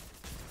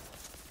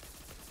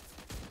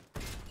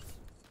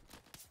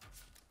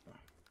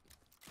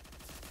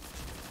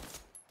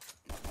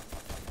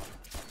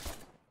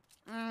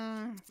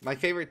 My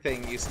favorite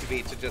thing used to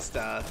be to just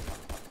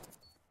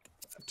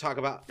talk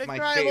about Big my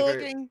tribal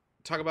favorite looking.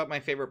 talk about my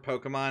favorite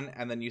Pokemon,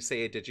 and then you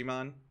say a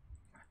Digimon,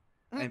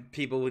 and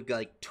people would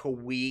like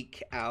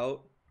tweak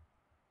out.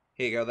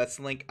 Here you go. That's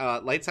the link.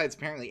 Light side's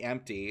apparently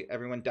empty.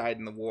 Everyone died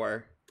in the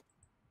war.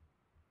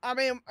 I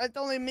mean, it's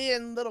only me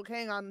and Little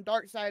King on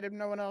dark side if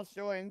no one else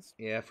joins.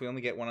 Yeah, if we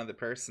only get one other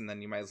person,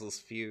 then you might as well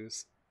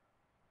fuse.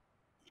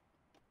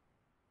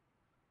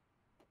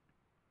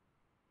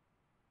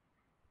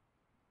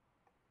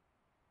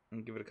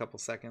 And give it a couple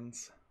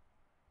seconds.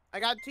 I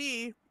got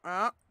T.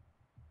 Got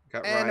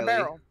And Riley. a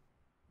barrel.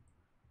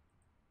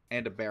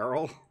 And a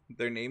barrel.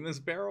 Their name is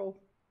Barrel?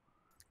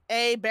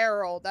 A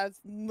barrel. That's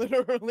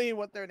literally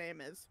what their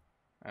name is.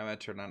 I'm gonna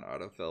turn on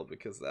autofill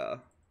because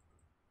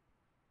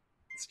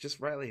it's just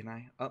Riley and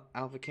I. Oh,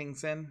 Alpha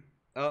King's in.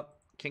 Oh,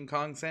 King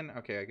Kong's in.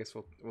 Okay, I guess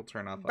we'll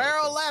turn off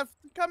Barrel autofill. left.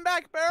 Come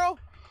back, Barrel.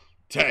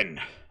 10,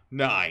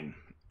 9,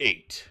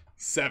 8,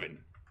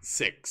 7,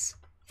 6,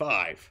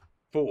 5,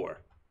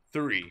 4,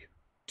 3,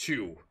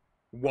 2,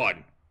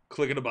 1.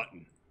 Clicking a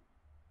button.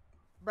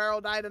 Barrel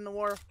died in the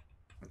war.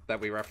 That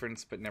we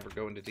reference but never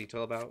go into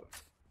detail about.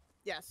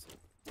 Yes.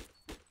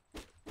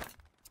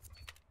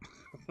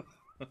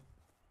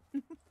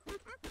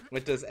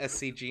 What does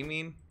SCG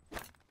mean?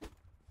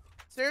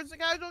 Seriously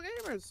Casual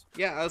Gamers.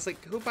 Yeah, I was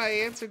like, hope I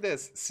answered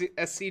this.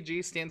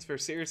 SCG stands for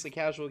Seriously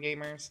Casual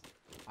Gamers.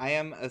 I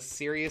am a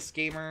serious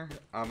gamer.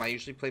 I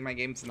usually play my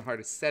games in the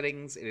hardest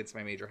settings, and it's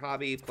my major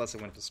hobby. Plus, I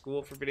went to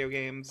school for video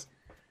games.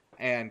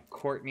 And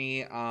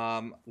Courtney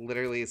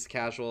literally is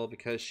casual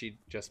because she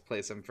just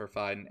plays them for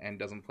fun and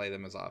doesn't play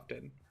them as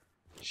often.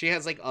 She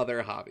has, like,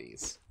 other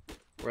hobbies.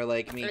 Where,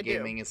 like, me,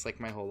 gaming is, like,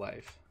 my whole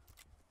life.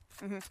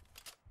 Mm-hmm.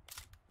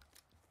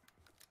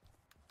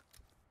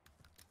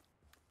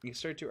 You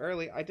started too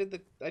early. I did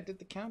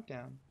the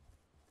countdown.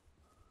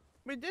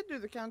 We did do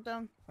the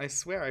countdown. I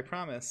swear, I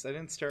promise. I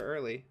didn't start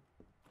early.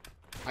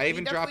 I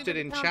even dropped definitely it did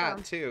in the countdown.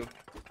 chat, too.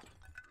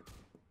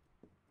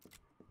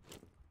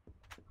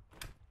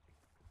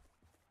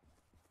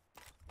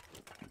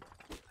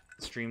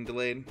 Stream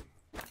delayed.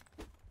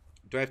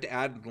 Do I have to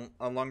add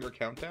a longer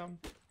countdown?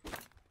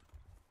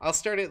 I'll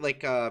start at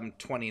like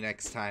 20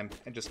 next time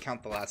and just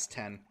count the last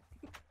 10.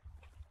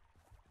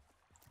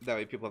 That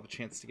way people have a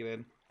chance to get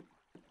in.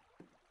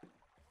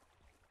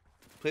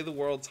 Play the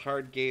world's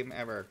hard game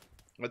ever.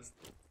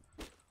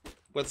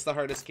 What's the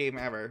hardest game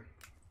ever?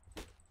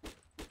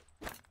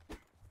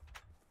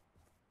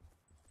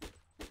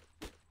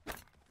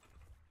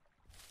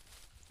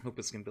 Hope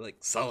it's gonna be like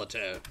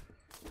Solitaire.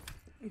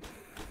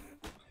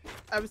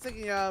 I was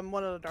thinking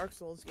one of the Dark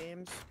Souls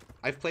games.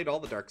 I've played all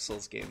the Dark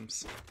Souls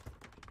games.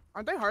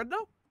 Aren't they hard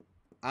though?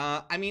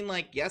 I mean,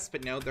 like, yes,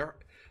 but no. They're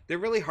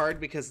really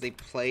hard because they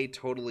play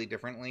totally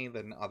differently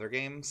than other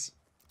games.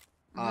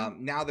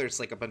 Now there's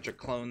like a bunch of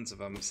clones of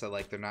them, so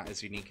like they're not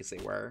as unique as they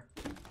were.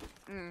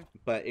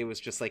 But it was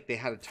just like they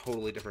had a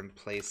totally different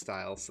play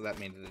style, so that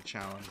made it a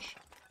challenge.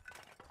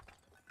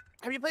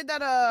 Have you played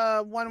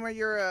that one where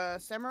you're a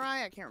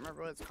samurai? I can't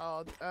remember what it's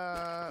called.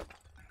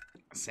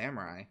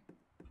 Samurai.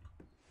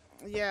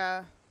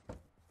 Yeah.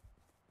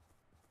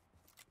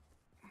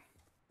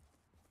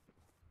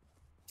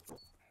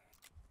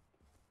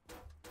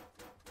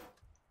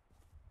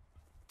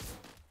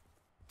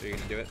 Are you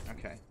gonna do it?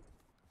 Okay.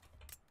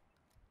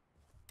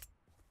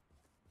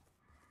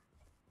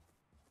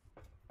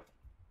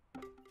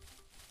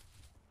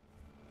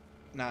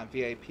 Not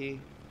VIP.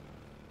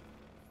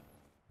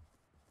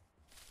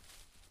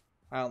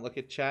 I don't look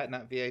at chat,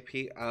 not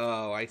VIP.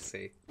 Oh, I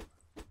see.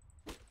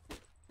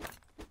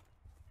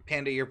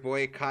 Panda, your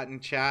boy caught in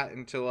chat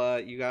until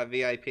you got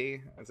VIP.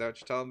 Is that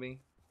what you're telling me?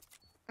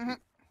 Mm-hmm.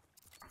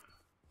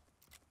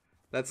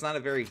 That's not a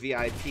very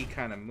VIP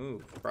kind of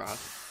move, bro.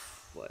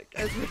 Like,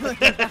 It's really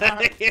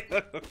not.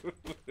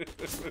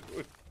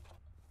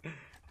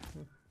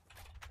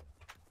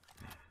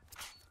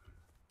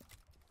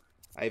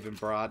 I even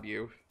broad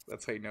you.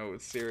 That's how you know it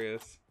was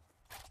serious.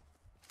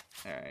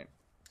 All right.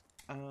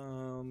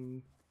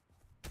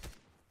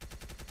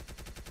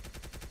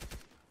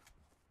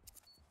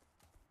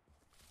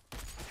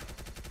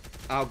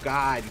 Oh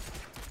God.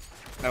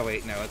 Oh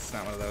wait, no, it's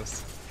not one of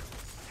those.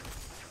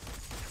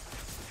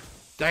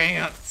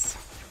 Dance.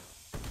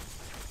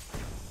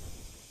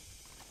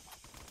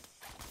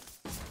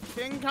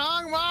 King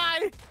Kong,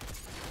 why?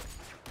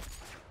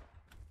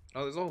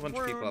 Oh, there's a whole bunch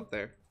of people up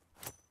there.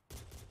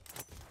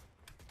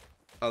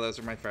 Oh, those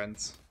are my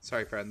friends.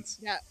 Sorry, friends.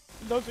 Yeah,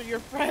 those are your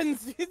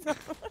friends.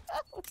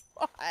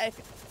 Why?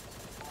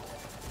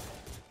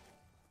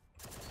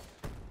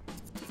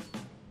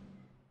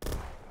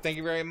 Thank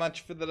you very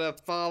much for the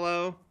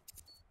follow.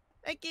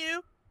 Thank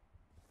you.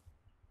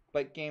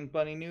 Bike Game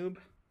Bunny Noob.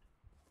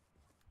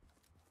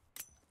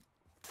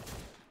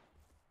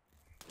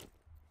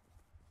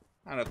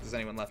 I don't know if there's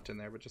anyone left in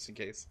there, but just in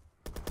case.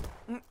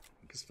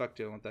 Because fuck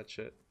dealing with that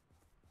shit.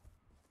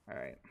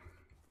 Alright.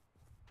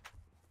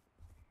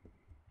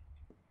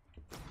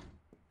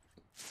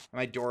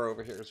 My door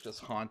over here is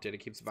just haunted. It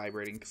keeps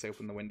vibrating because I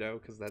opened the window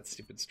because of that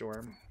stupid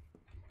storm.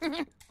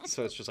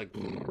 So it's just like,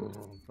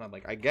 I'm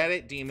like, I get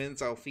it,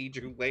 demons. I'll feed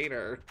you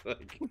later.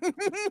 Like,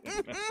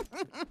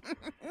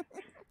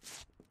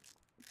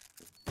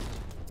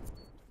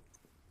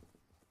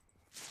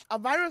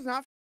 Elvira's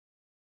not.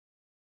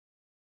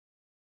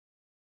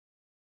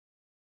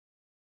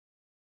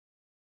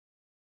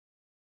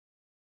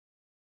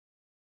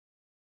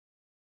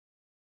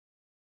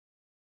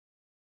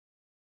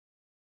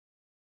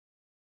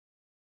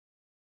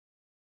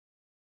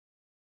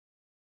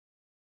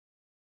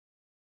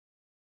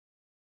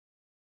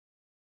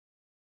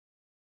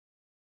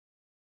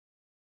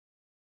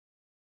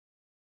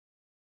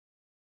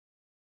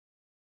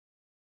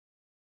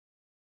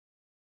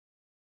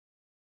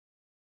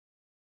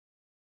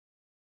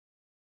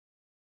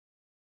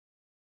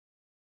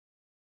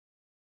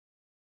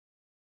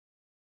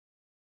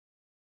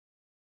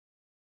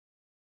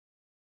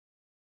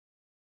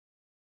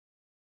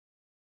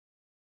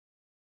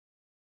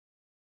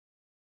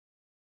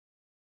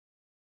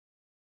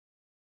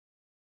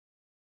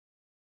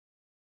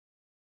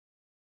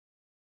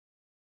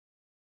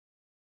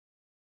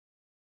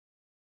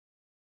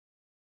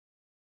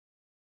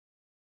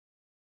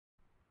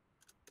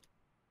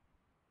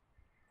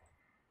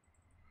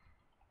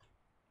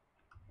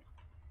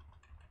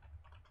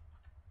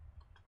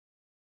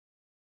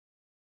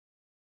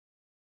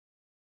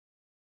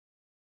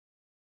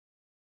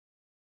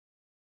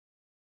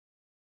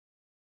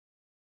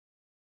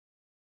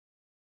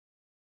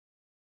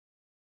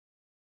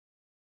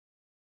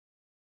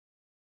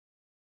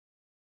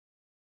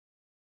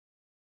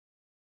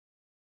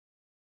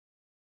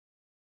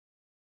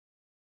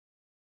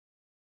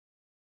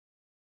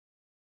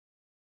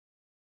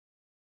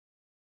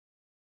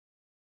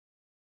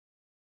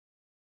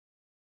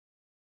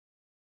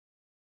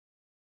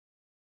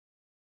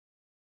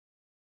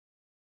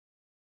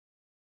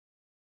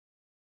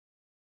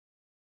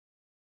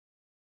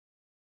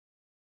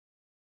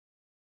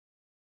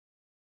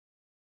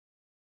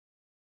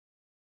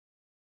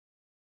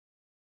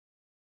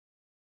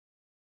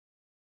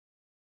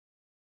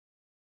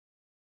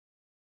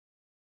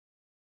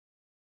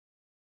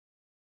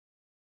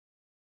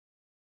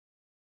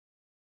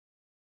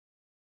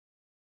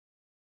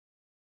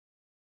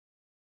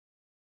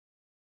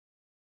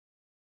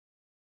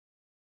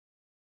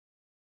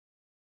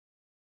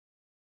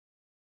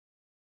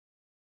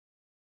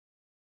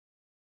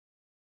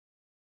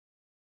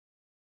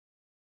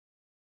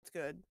 It's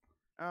good.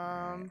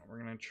 Alright, we're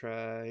gonna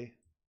try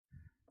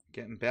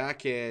getting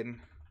back in.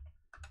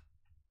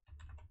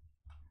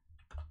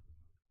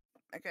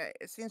 Okay,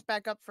 it seems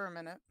back up for a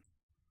minute.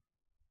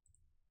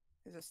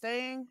 Is it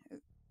staying?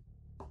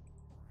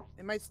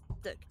 It might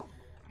stick.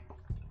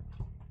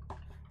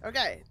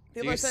 Okay,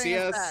 Do people you are saying see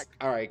it's us? back.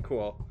 Alright,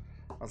 cool.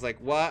 I was like,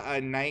 what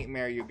a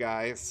nightmare, you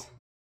guys.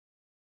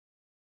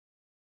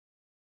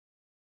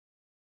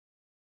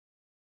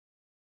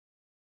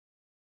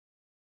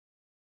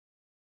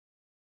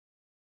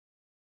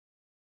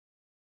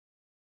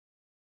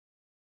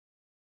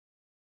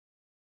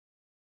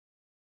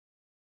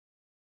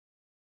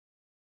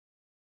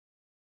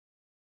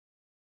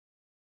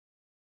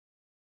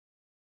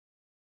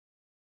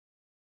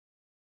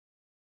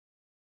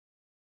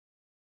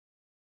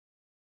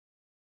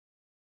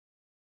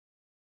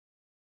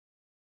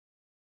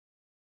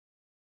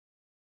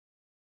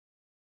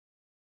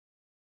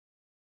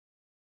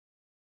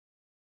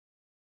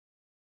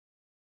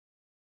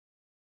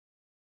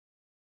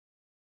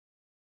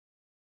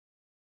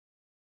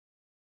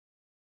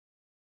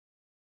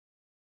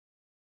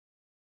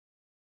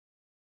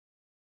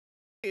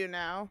 You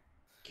now.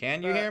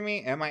 Can you hear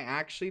me? Am I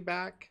actually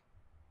back?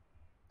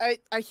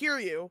 I hear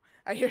you.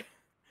 I hear.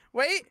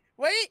 Wait,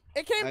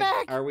 it came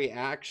back. Are we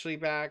actually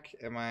back?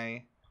 Am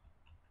I?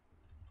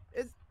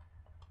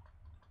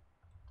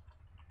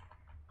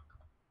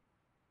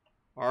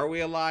 Are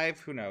we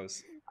alive? Who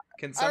knows?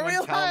 Can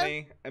someone tell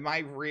me? Am I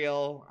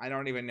real? I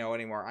don't even know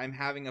anymore. I'm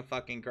having a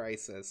fucking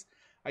crisis.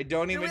 I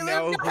don't even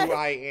know who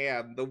I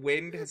am. The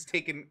wind has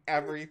taken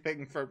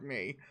everything from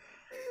me.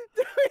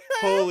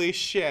 Holy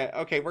shit.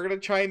 Okay, we're gonna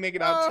try and make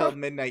it out till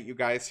midnight, you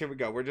guys. Here we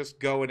go. We're just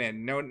going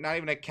in. No, not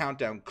even a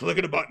countdown.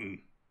 Clicking a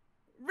button.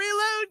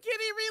 Reload,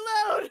 kitty,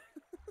 reload.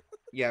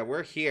 Yeah,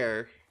 we're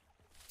here.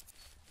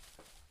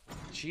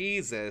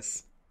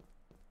 Jesus.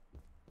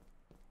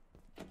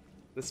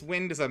 This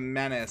wind is a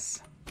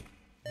menace.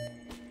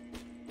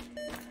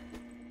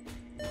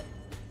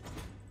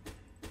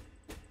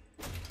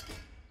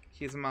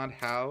 He's a mod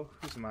how?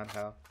 Who's a mod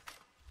how?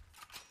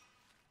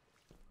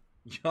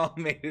 Y'all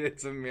made it.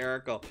 It's a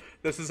miracle.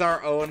 This is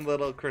our own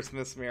little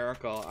Christmas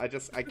miracle.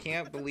 I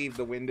can't believe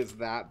the wind is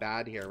that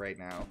bad here right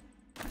now.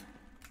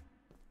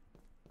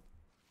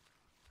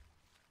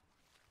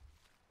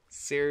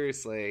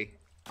 Seriously.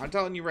 I'm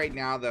telling you right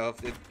now, though,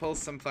 if it pulls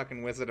some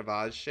fucking Wizard of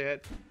Oz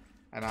shit,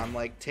 and I'm,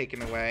 like,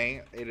 taken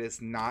away, it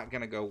is not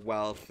gonna go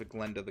well for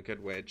Glinda the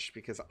Good Witch,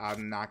 because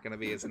I'm not gonna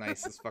be as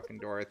nice as fucking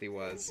Dorothy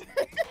was.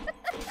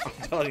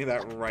 I'm telling you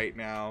that right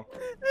now.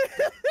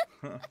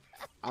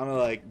 I'm gonna,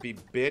 like, be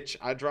bitch.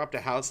 I dropped a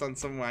house on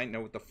someone. I didn't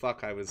know what the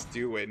fuck I was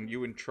doing.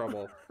 You in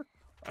trouble.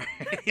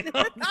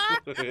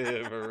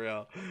 For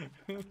real.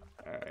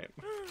 Alright.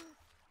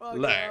 Oh,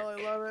 girl,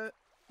 I love it.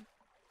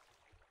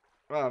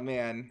 Oh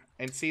man.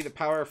 And see, the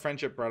power of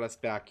friendship brought us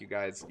back, you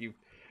guys.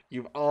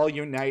 You've all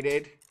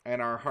united,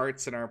 and our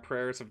hearts and our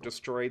prayers have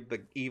destroyed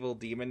the evil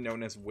demon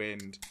known as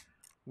wind.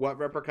 What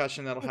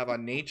repercussion that'll have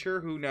on nature,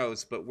 who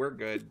knows, but we're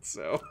good,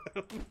 so.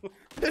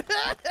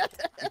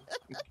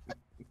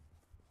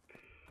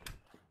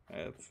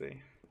 Let's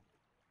see.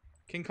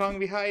 King Kong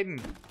be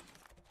hiding.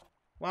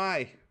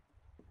 Why?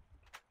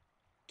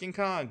 King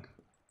Kong.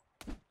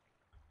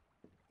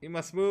 You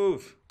must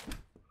move.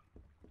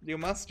 You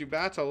must do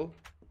battle.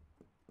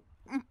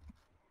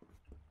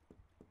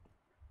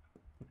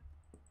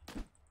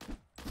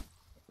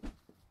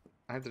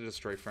 I have to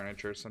destroy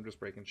furniture, so I'm just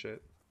breaking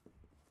shit.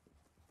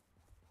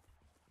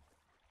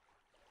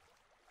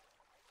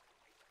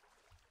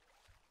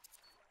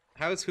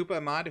 How is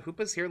Hoopa mod?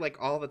 Hoopa's here like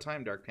all the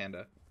time, Dark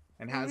Panda.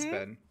 And has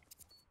been.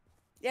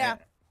 Yeah.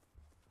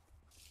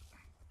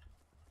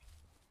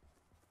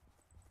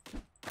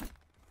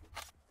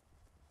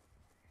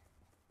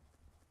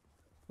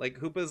 Like,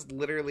 Hoopa's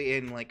literally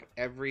in like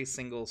every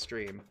single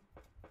stream.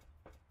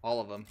 All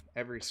of them.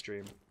 Every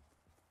stream.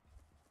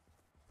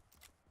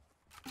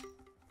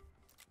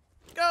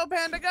 Go,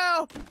 Panda,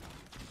 go!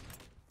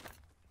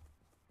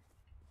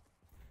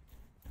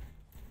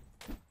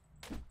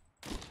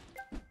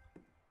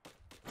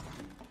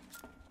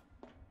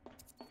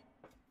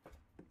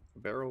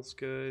 Barrel's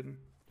good.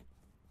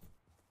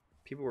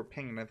 People were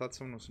pinging. I thought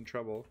someone was in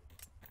trouble.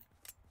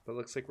 But it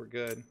looks like we're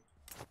good.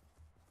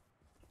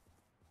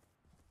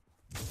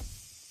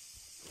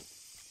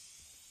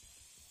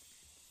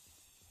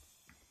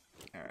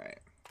 Alright.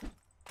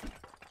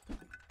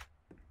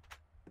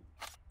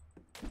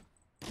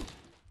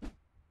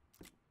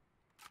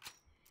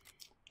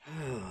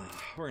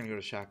 We're gonna go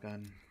to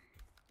shotgun.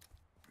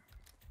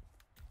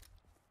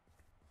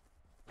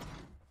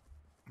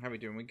 How are we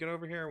doing? We good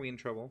over here? Are we in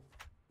trouble?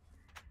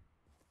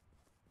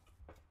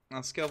 On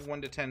a scale of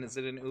 1 to 10, is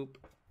it an oop?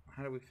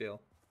 How do we feel?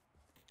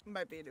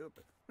 Might be an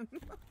oop.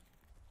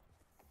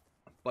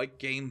 Like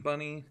Game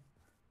Bunny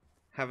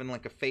having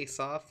like a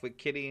face-off with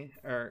Kitty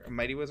or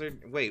Mighty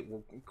Wizard? Wait,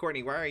 well,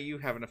 Courtney, why are you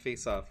having a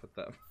face-off with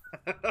them?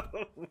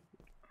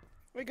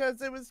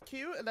 Because it was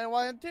cute and I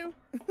wanted to.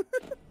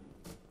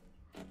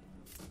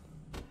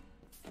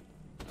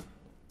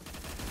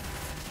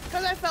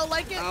 Because I felt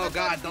like it. Oh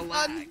god, the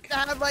lag. To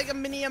have like a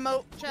mini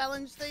emote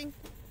challenge thing.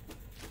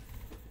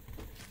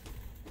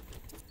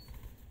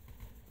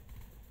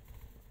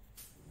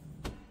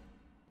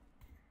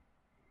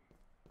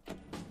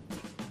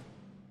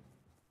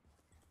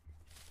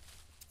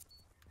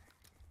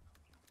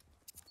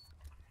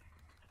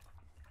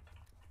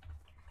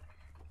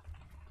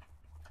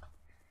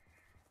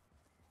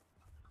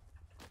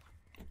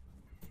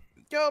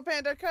 Go,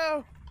 Panda,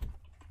 go!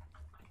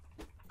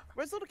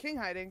 Where's Little King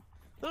hiding?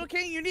 Little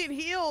King, you need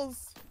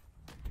heals!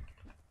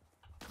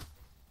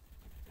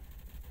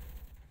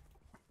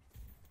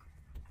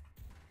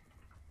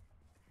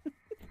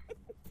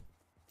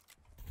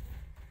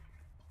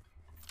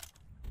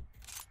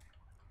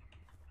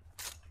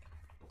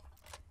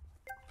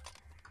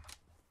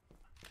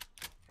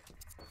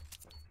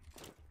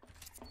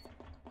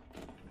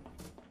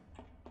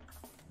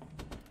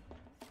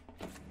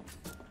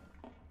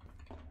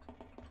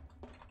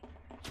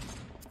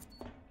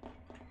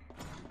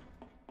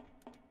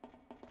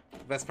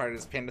 The best part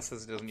is Panda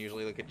says he doesn't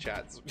usually look at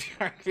chats.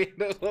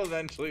 Panda will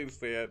eventually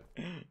see it.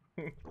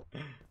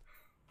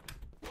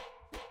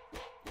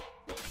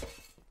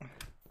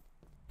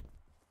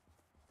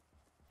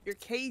 Your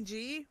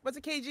KG? What's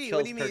a KG? Kills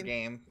what do you per mean?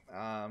 game.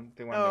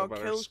 They want to know about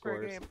our kills per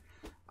scores. game.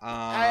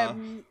 I have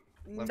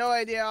no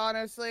idea,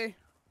 honestly.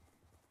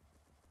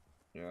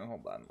 Yeah,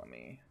 hold on, let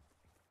me.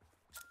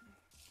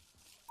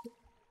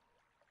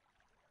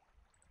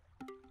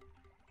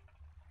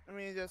 Let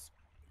me just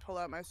pull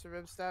out my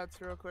surviv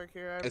stats real quick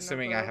here.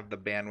 Assuming I have the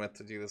bandwidth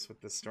to do this with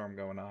this storm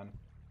going on.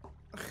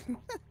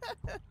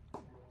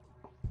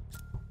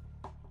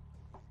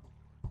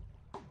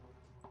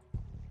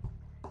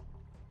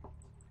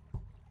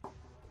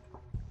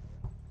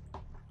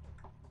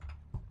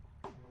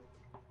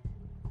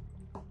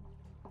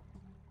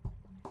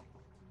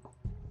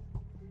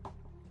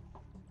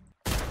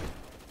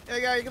 There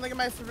you go, you can look at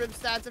my surviv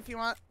stats if you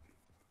want.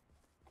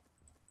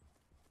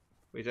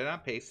 Wait, did I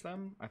not paste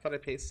them? I thought I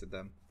pasted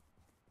them.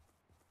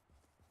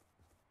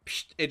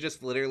 Psh, it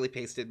just literally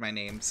pasted my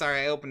name.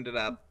 Sorry, I opened it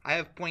up. I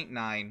have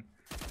 0.9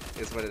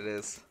 is what it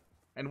is.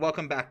 And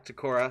welcome back to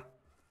Cora.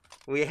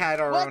 We had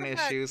our own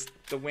issues.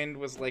 The wind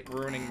was like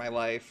ruining my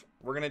life.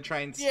 We're gonna try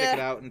and stick it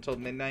out until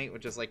midnight,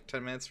 which is like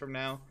 10 minutes from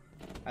now.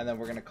 And then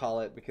we're gonna call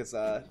it because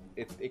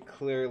it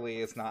clearly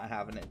is not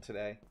having it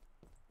today.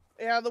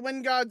 Yeah, the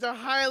wind gods are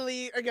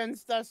highly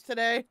against us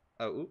today.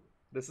 Oh, oop.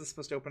 This is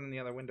supposed to open in the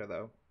other window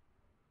though.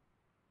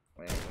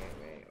 Wait.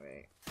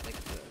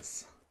 Like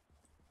this.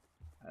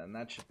 And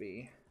that should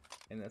be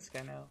in this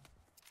guy now.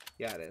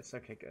 Yeah, it is.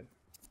 Okay, good.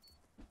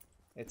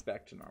 It's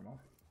back to normal.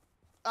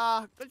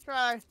 Good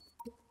try.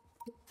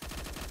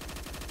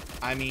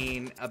 I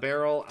mean, a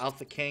barrel,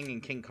 Alpha King,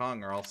 and King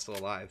Kong are all still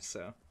alive,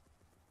 so.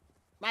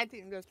 My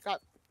team just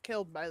got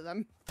killed by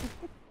them.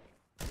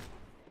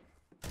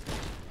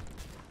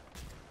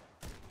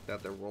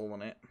 That they're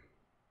rolling it.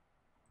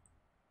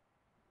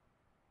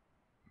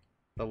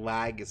 The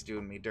lag is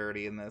doing me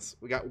dirty in this.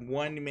 We got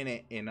 1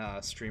 minute in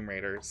Stream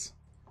Raiders.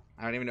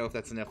 I don't even know if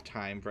that's enough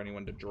time for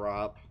anyone to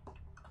drop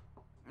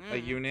a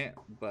unit,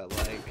 but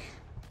like,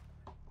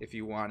 if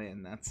you want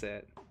in, that's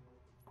it.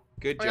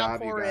 Good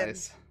job, you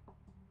guys.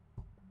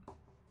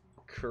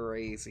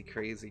 Crazy,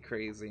 crazy,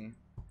 crazy.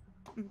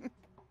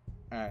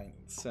 Alright,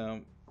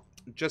 so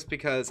just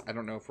because I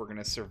don't know if we're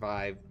gonna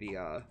survive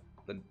the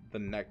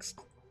next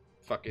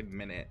fucking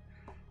minute,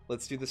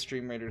 let's do the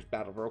Stream Raiders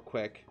battle real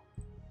quick.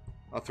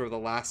 I'll throw the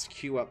last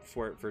queue up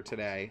for it for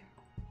today.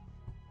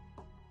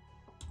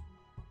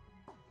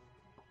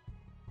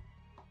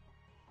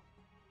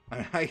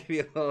 I might be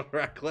a little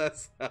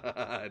reckless.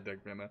 Oh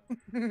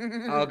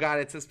god,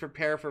 it says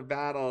prepare for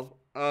battle.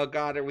 Oh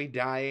god, are we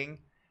dying?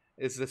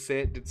 Is this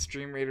it? Did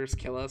Stream Raiders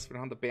kill us? We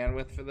don't have the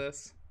bandwidth for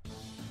this.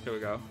 Here we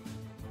go.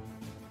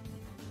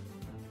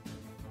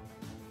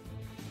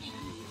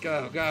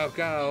 Go, go,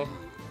 go.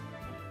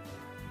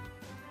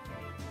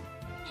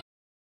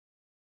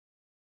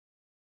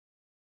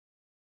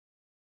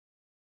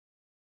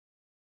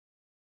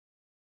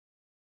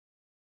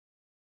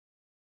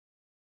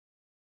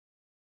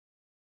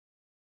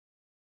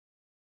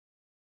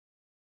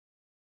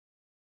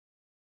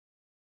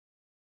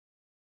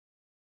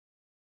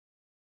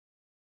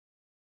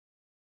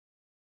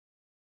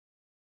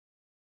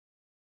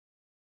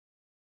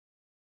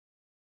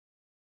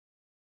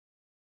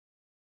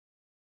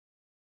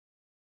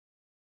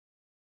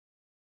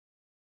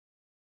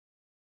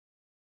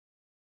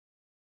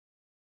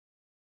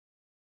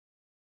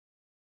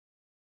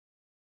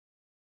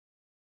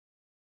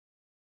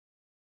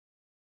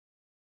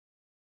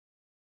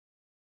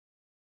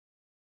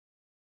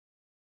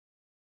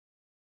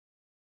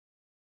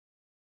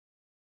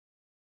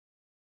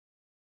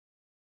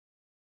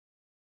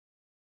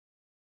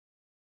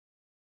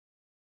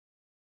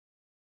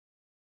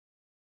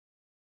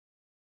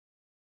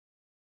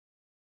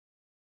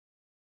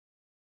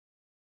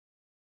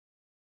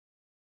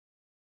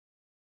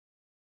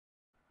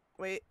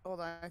 Wait, hold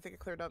on. I think it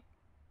cleared up.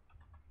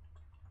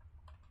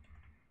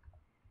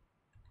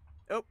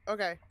 Oh,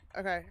 okay.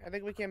 Okay, I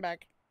think we came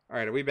back.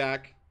 Alright, are we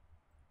back?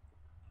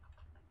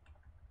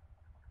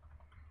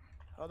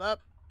 Hold up.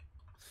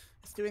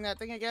 It's doing that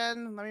thing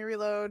again. Let me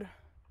reload.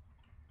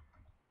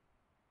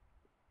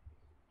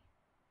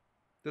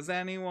 Does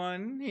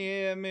anyone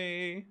hear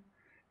me?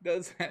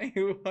 Does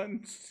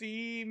anyone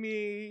see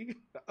me?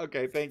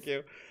 Okay, thank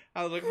you.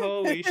 I was like,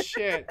 holy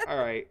shit.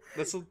 Alright,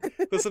 this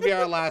will be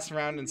our last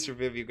round in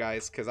Surviv, you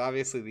guys, because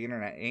obviously the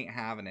internet ain't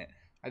having it.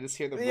 I just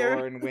hear the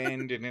roar and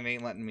wind and it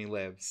ain't letting me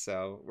live.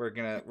 So we're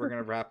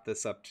gonna wrap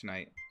this up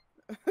tonight.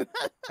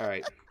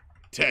 Alright.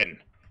 10,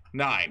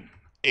 9,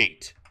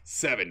 8,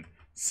 7,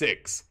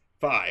 6,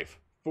 5,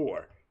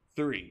 4,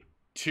 3,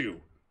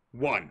 2,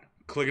 1.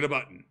 Click the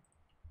button.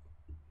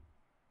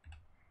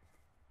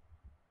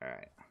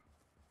 Alright.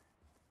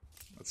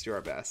 Let's do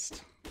our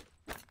best.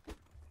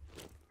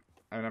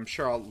 I mean, I'm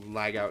sure I'll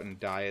lag out and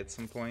die at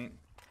some point.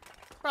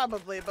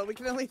 Probably, but we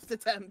can at least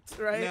attempt,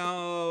 right?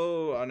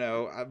 No! Oh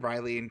no,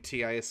 Riley and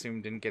T, I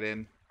assume, didn't get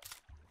in.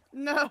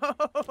 No!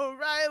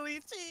 Riley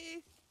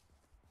T!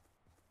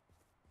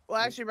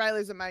 Well, actually,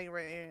 Riley's in my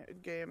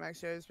game,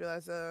 actually. I just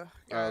realized,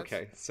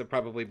 okay, so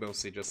probably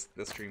mostly just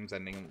the stream's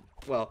ending.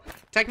 Well,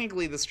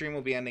 technically the stream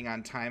will be ending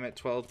on time at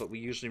 12, but we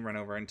usually run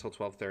over until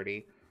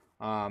 12:30.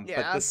 Yeah.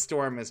 But this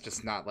storm is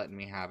just not letting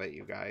me have it,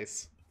 you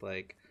guys.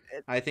 Like,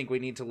 I think we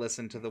need to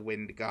listen to the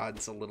wind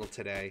gods a little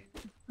today.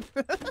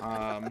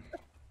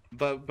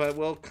 But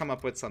we'll come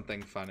up with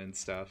something fun and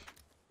stuff.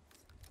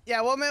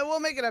 Yeah, we'll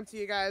make it up to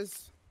you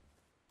guys.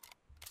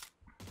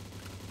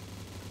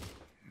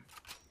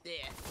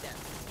 Yeah.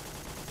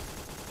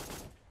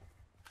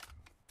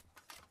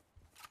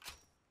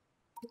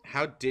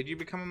 How did you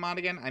become a mod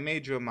again? I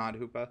made you a mod,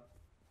 Hoopa.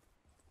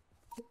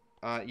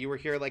 You were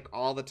here, like,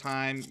 all the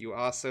time. You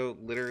also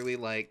literally,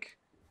 like,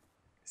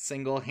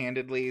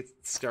 single-handedly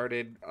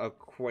started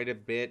quite a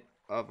bit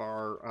of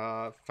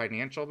our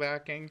financial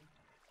backing.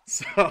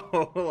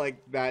 So,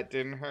 like, that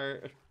didn't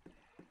hurt.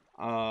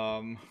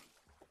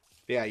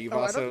 Yeah, you've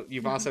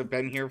also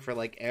been here for,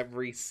 like,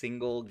 every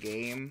single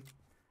game.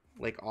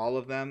 Like, all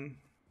of them.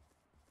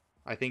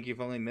 I think you've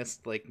only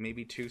missed, like,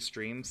 maybe 2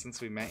 streams since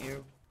we met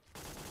you.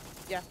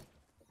 Yeah.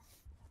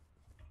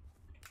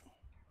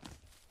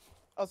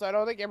 Also, I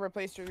don't think I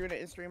replaced your unit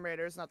in Stream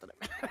Raiders. Not that it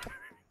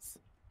matters.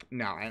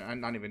 No,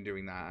 I'm not even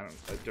doing that.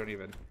 I don't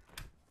even.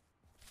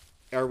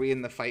 Are we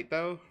in the fight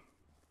though?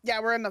 Yeah,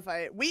 we're in the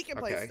fight. We can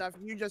play stuff.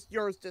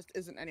 Yours just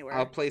isn't anywhere.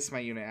 I'll place my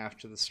unit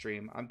after the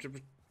stream. I'm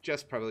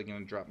just probably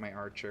gonna drop my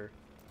archer.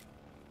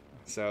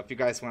 So if you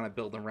guys want to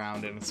build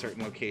around in a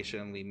certain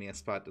location and leave me a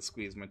spot to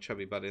squeeze my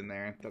chubby butt in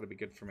there, that'll be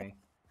good for me.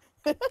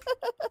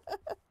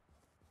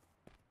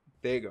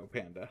 There you go,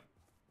 Panda.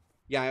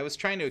 Yeah, I was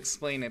trying to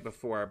explain it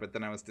before, but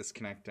then I was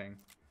disconnecting.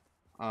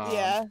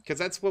 Yeah. Because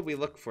that's what we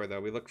look for, though.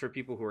 We look for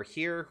people who are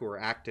here, who are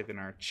active in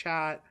our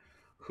chat,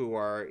 who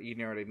are, you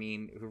know what I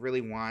mean, who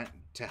really want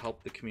to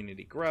help the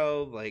community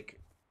grow, like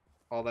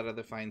all that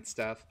other fine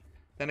stuff.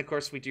 Then, of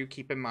course, we do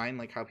keep in mind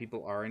like how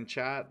people are in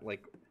chat.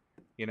 Like,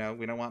 you know,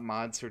 we don't want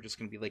mods who are just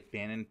going to be like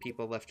banning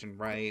people left and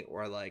right,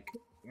 or like,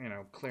 you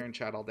know, clearing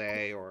chat all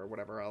day or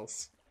whatever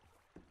else.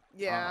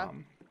 Yeah.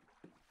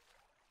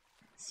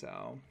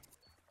 So.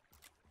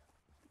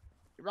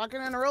 You're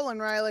rocking and rolling,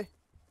 Riley.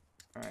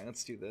 All right,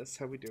 let's do this.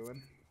 How we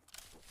doing?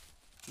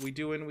 We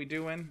doing?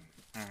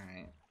 All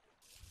right.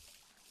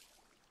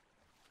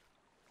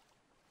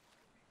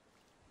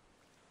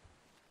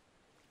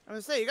 I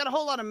was gonna say, you got a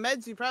whole lot of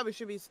meds. You probably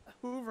should be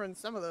hoovering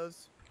some of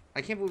those.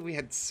 I can't believe we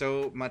had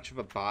so much of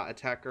a bot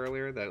attack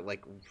earlier that it,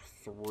 like,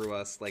 threw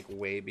us, like,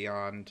 way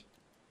beyond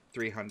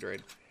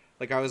 300.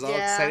 Like, I was all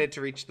excited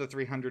to reach the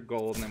 300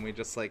 goal, and then we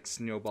just, like,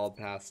 snowballed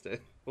past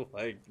it.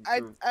 Like,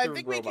 I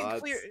think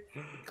robots. We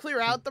can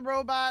clear out the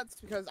robots,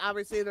 because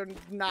obviously they're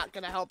not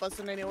going to help us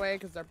in any way,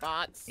 because they're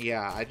bots.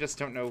 Yeah, I just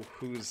don't know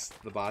who's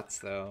the bots,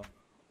 though.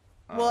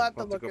 We'll have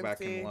to look go back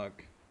and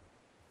look.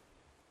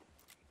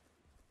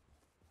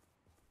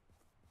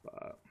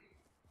 But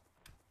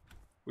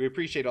we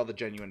appreciate all the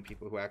genuine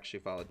people who actually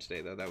followed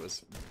today, though. That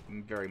was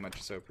very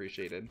much so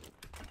appreciated.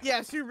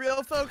 Yes, you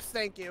real folks,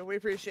 thank you. We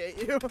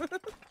appreciate you.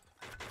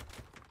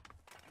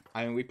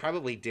 I mean, we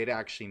probably did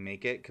actually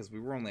make it because we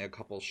were only a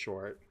couple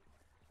short,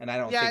 and I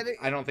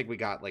don't think we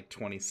got like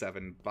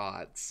 27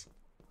 bots.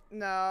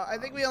 No, I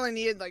think we only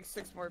needed like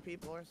 6 more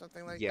people or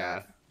something like that.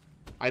 Yeah,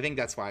 I think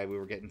that's why we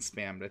were getting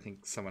spammed. I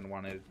think someone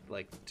wanted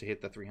like to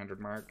hit the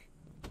 300 mark.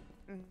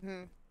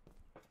 Mhm.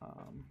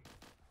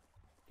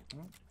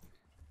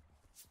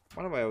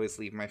 Why do I always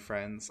leave my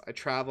friends? I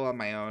travel on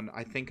my own.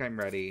 I think I'm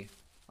ready.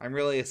 I'm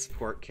really a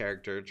support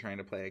character trying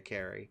to play a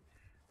carry.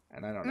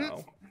 And I don't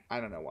know. I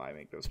don't know why I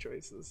make those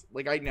choices.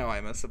 Like, I know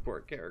I'm a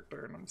support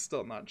character, and I'm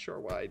still not sure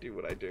why I do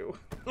what I do.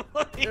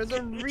 Like... There's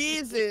a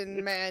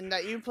reason, man,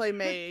 that you play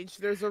mage.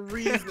 There's a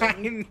reason. I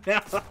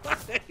know.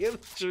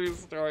 It's a true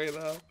story,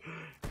 though.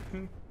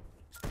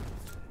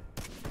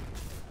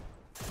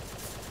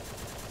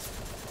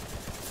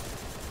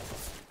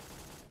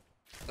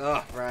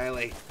 Oh,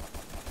 Riley.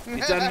 You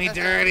done me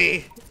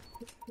dirty.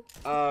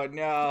 Oh,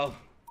 no.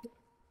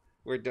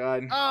 We're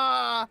done.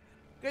 Ah,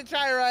 good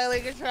try,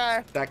 Riley. Good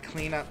try. That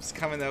cleanup's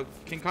coming, though.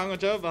 King Kong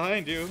Joe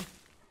behind you.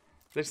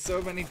 There's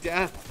so many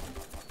deaths.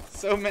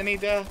 So many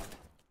deaths.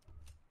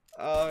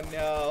 Oh,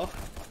 no.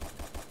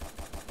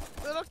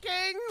 Little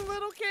king.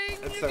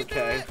 It's you okay. can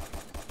do it.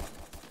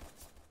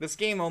 This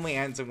game only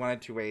ends in one of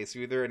two ways.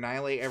 You either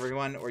annihilate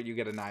everyone or you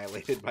get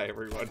annihilated by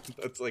everyone.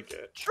 That's like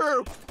it.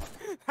 True.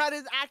 That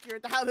is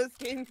accurate to how this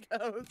game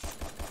goes.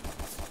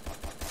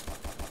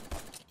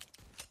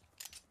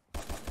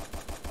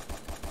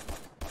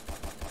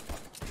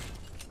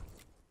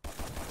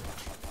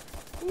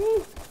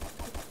 Woo.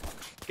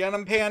 Get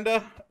him,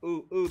 Panda.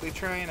 Ooh, they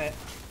trying it.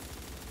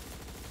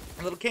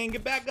 Little King,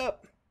 get back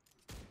up.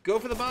 Go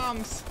for the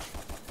bombs.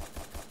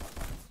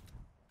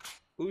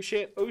 Ooh,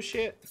 shit. Oh,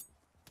 shit.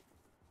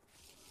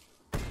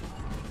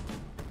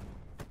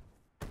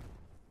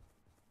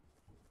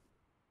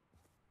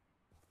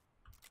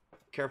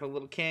 Careful,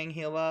 Little King.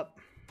 Heal up.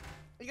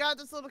 You got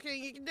this, Little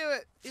King. You can do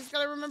it. You just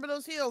gotta remember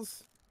those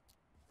heals.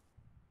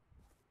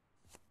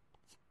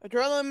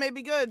 Adrenaline may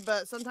be good,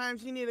 but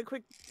sometimes you need a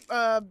quick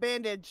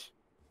bandage.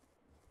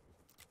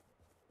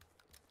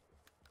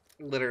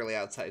 Literally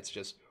outside, it's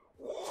just...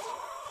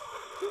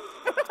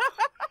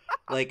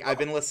 Like, I've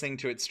been listening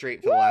to it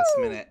straight for the last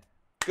minute.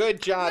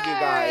 Good job, you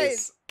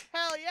guys.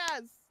 Hell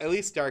yes. At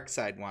least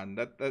Darkside won.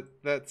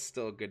 That's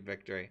still a good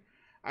victory.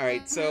 All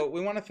right, so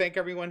we want to thank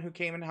everyone who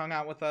came and hung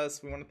out with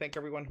us. We want to thank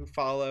everyone who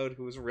followed,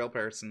 who was a real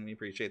person. We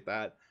appreciate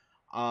that.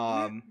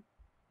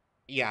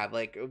 Yeah,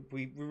 like,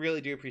 we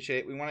really do appreciate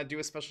it. We want to do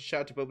a special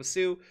shout out to Boba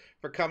Sue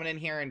for coming in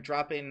here and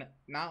dropping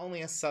not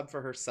only a sub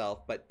for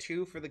herself, but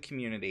 2 for the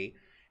community,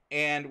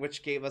 and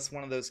which gave us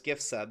one of those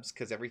gift subs,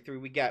 because every 3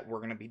 we get, we're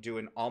going to be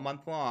doing all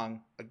month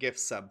long a gift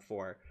sub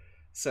for.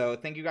 So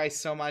thank you guys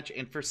so much,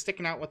 and for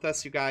sticking out with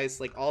us, you guys.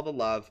 Like, all the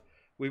love.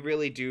 We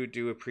really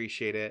do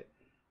appreciate it.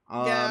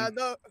 Yeah,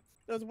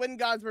 those wind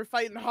gods were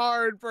fighting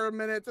hard for a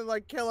minute to,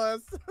 like, kill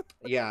us.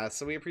 Yeah,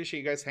 so we appreciate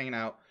you guys hanging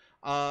out.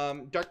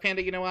 Dark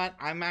Panda, you know what?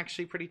 I'm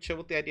actually pretty chill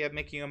with the idea of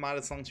making you a mod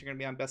as long as you're going to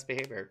be on best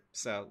behavior.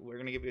 So we're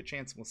going to give you a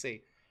chance and we'll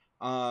see.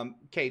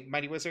 Okay,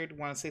 Mighty Wizard,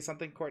 want to say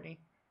something, Courtney?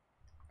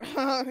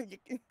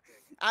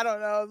 I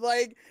don't know.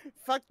 Like,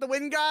 fuck the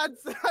wind gods.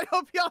 I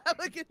hope y'all have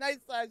a good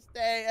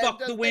night/day. Fuck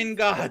the wind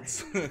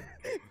gods.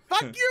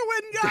 Fuck your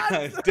wind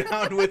gods.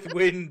 Down with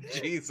wind,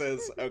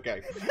 Jesus.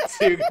 Okay.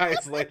 See you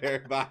guys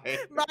later. Bye.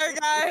 Bye,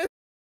 guys.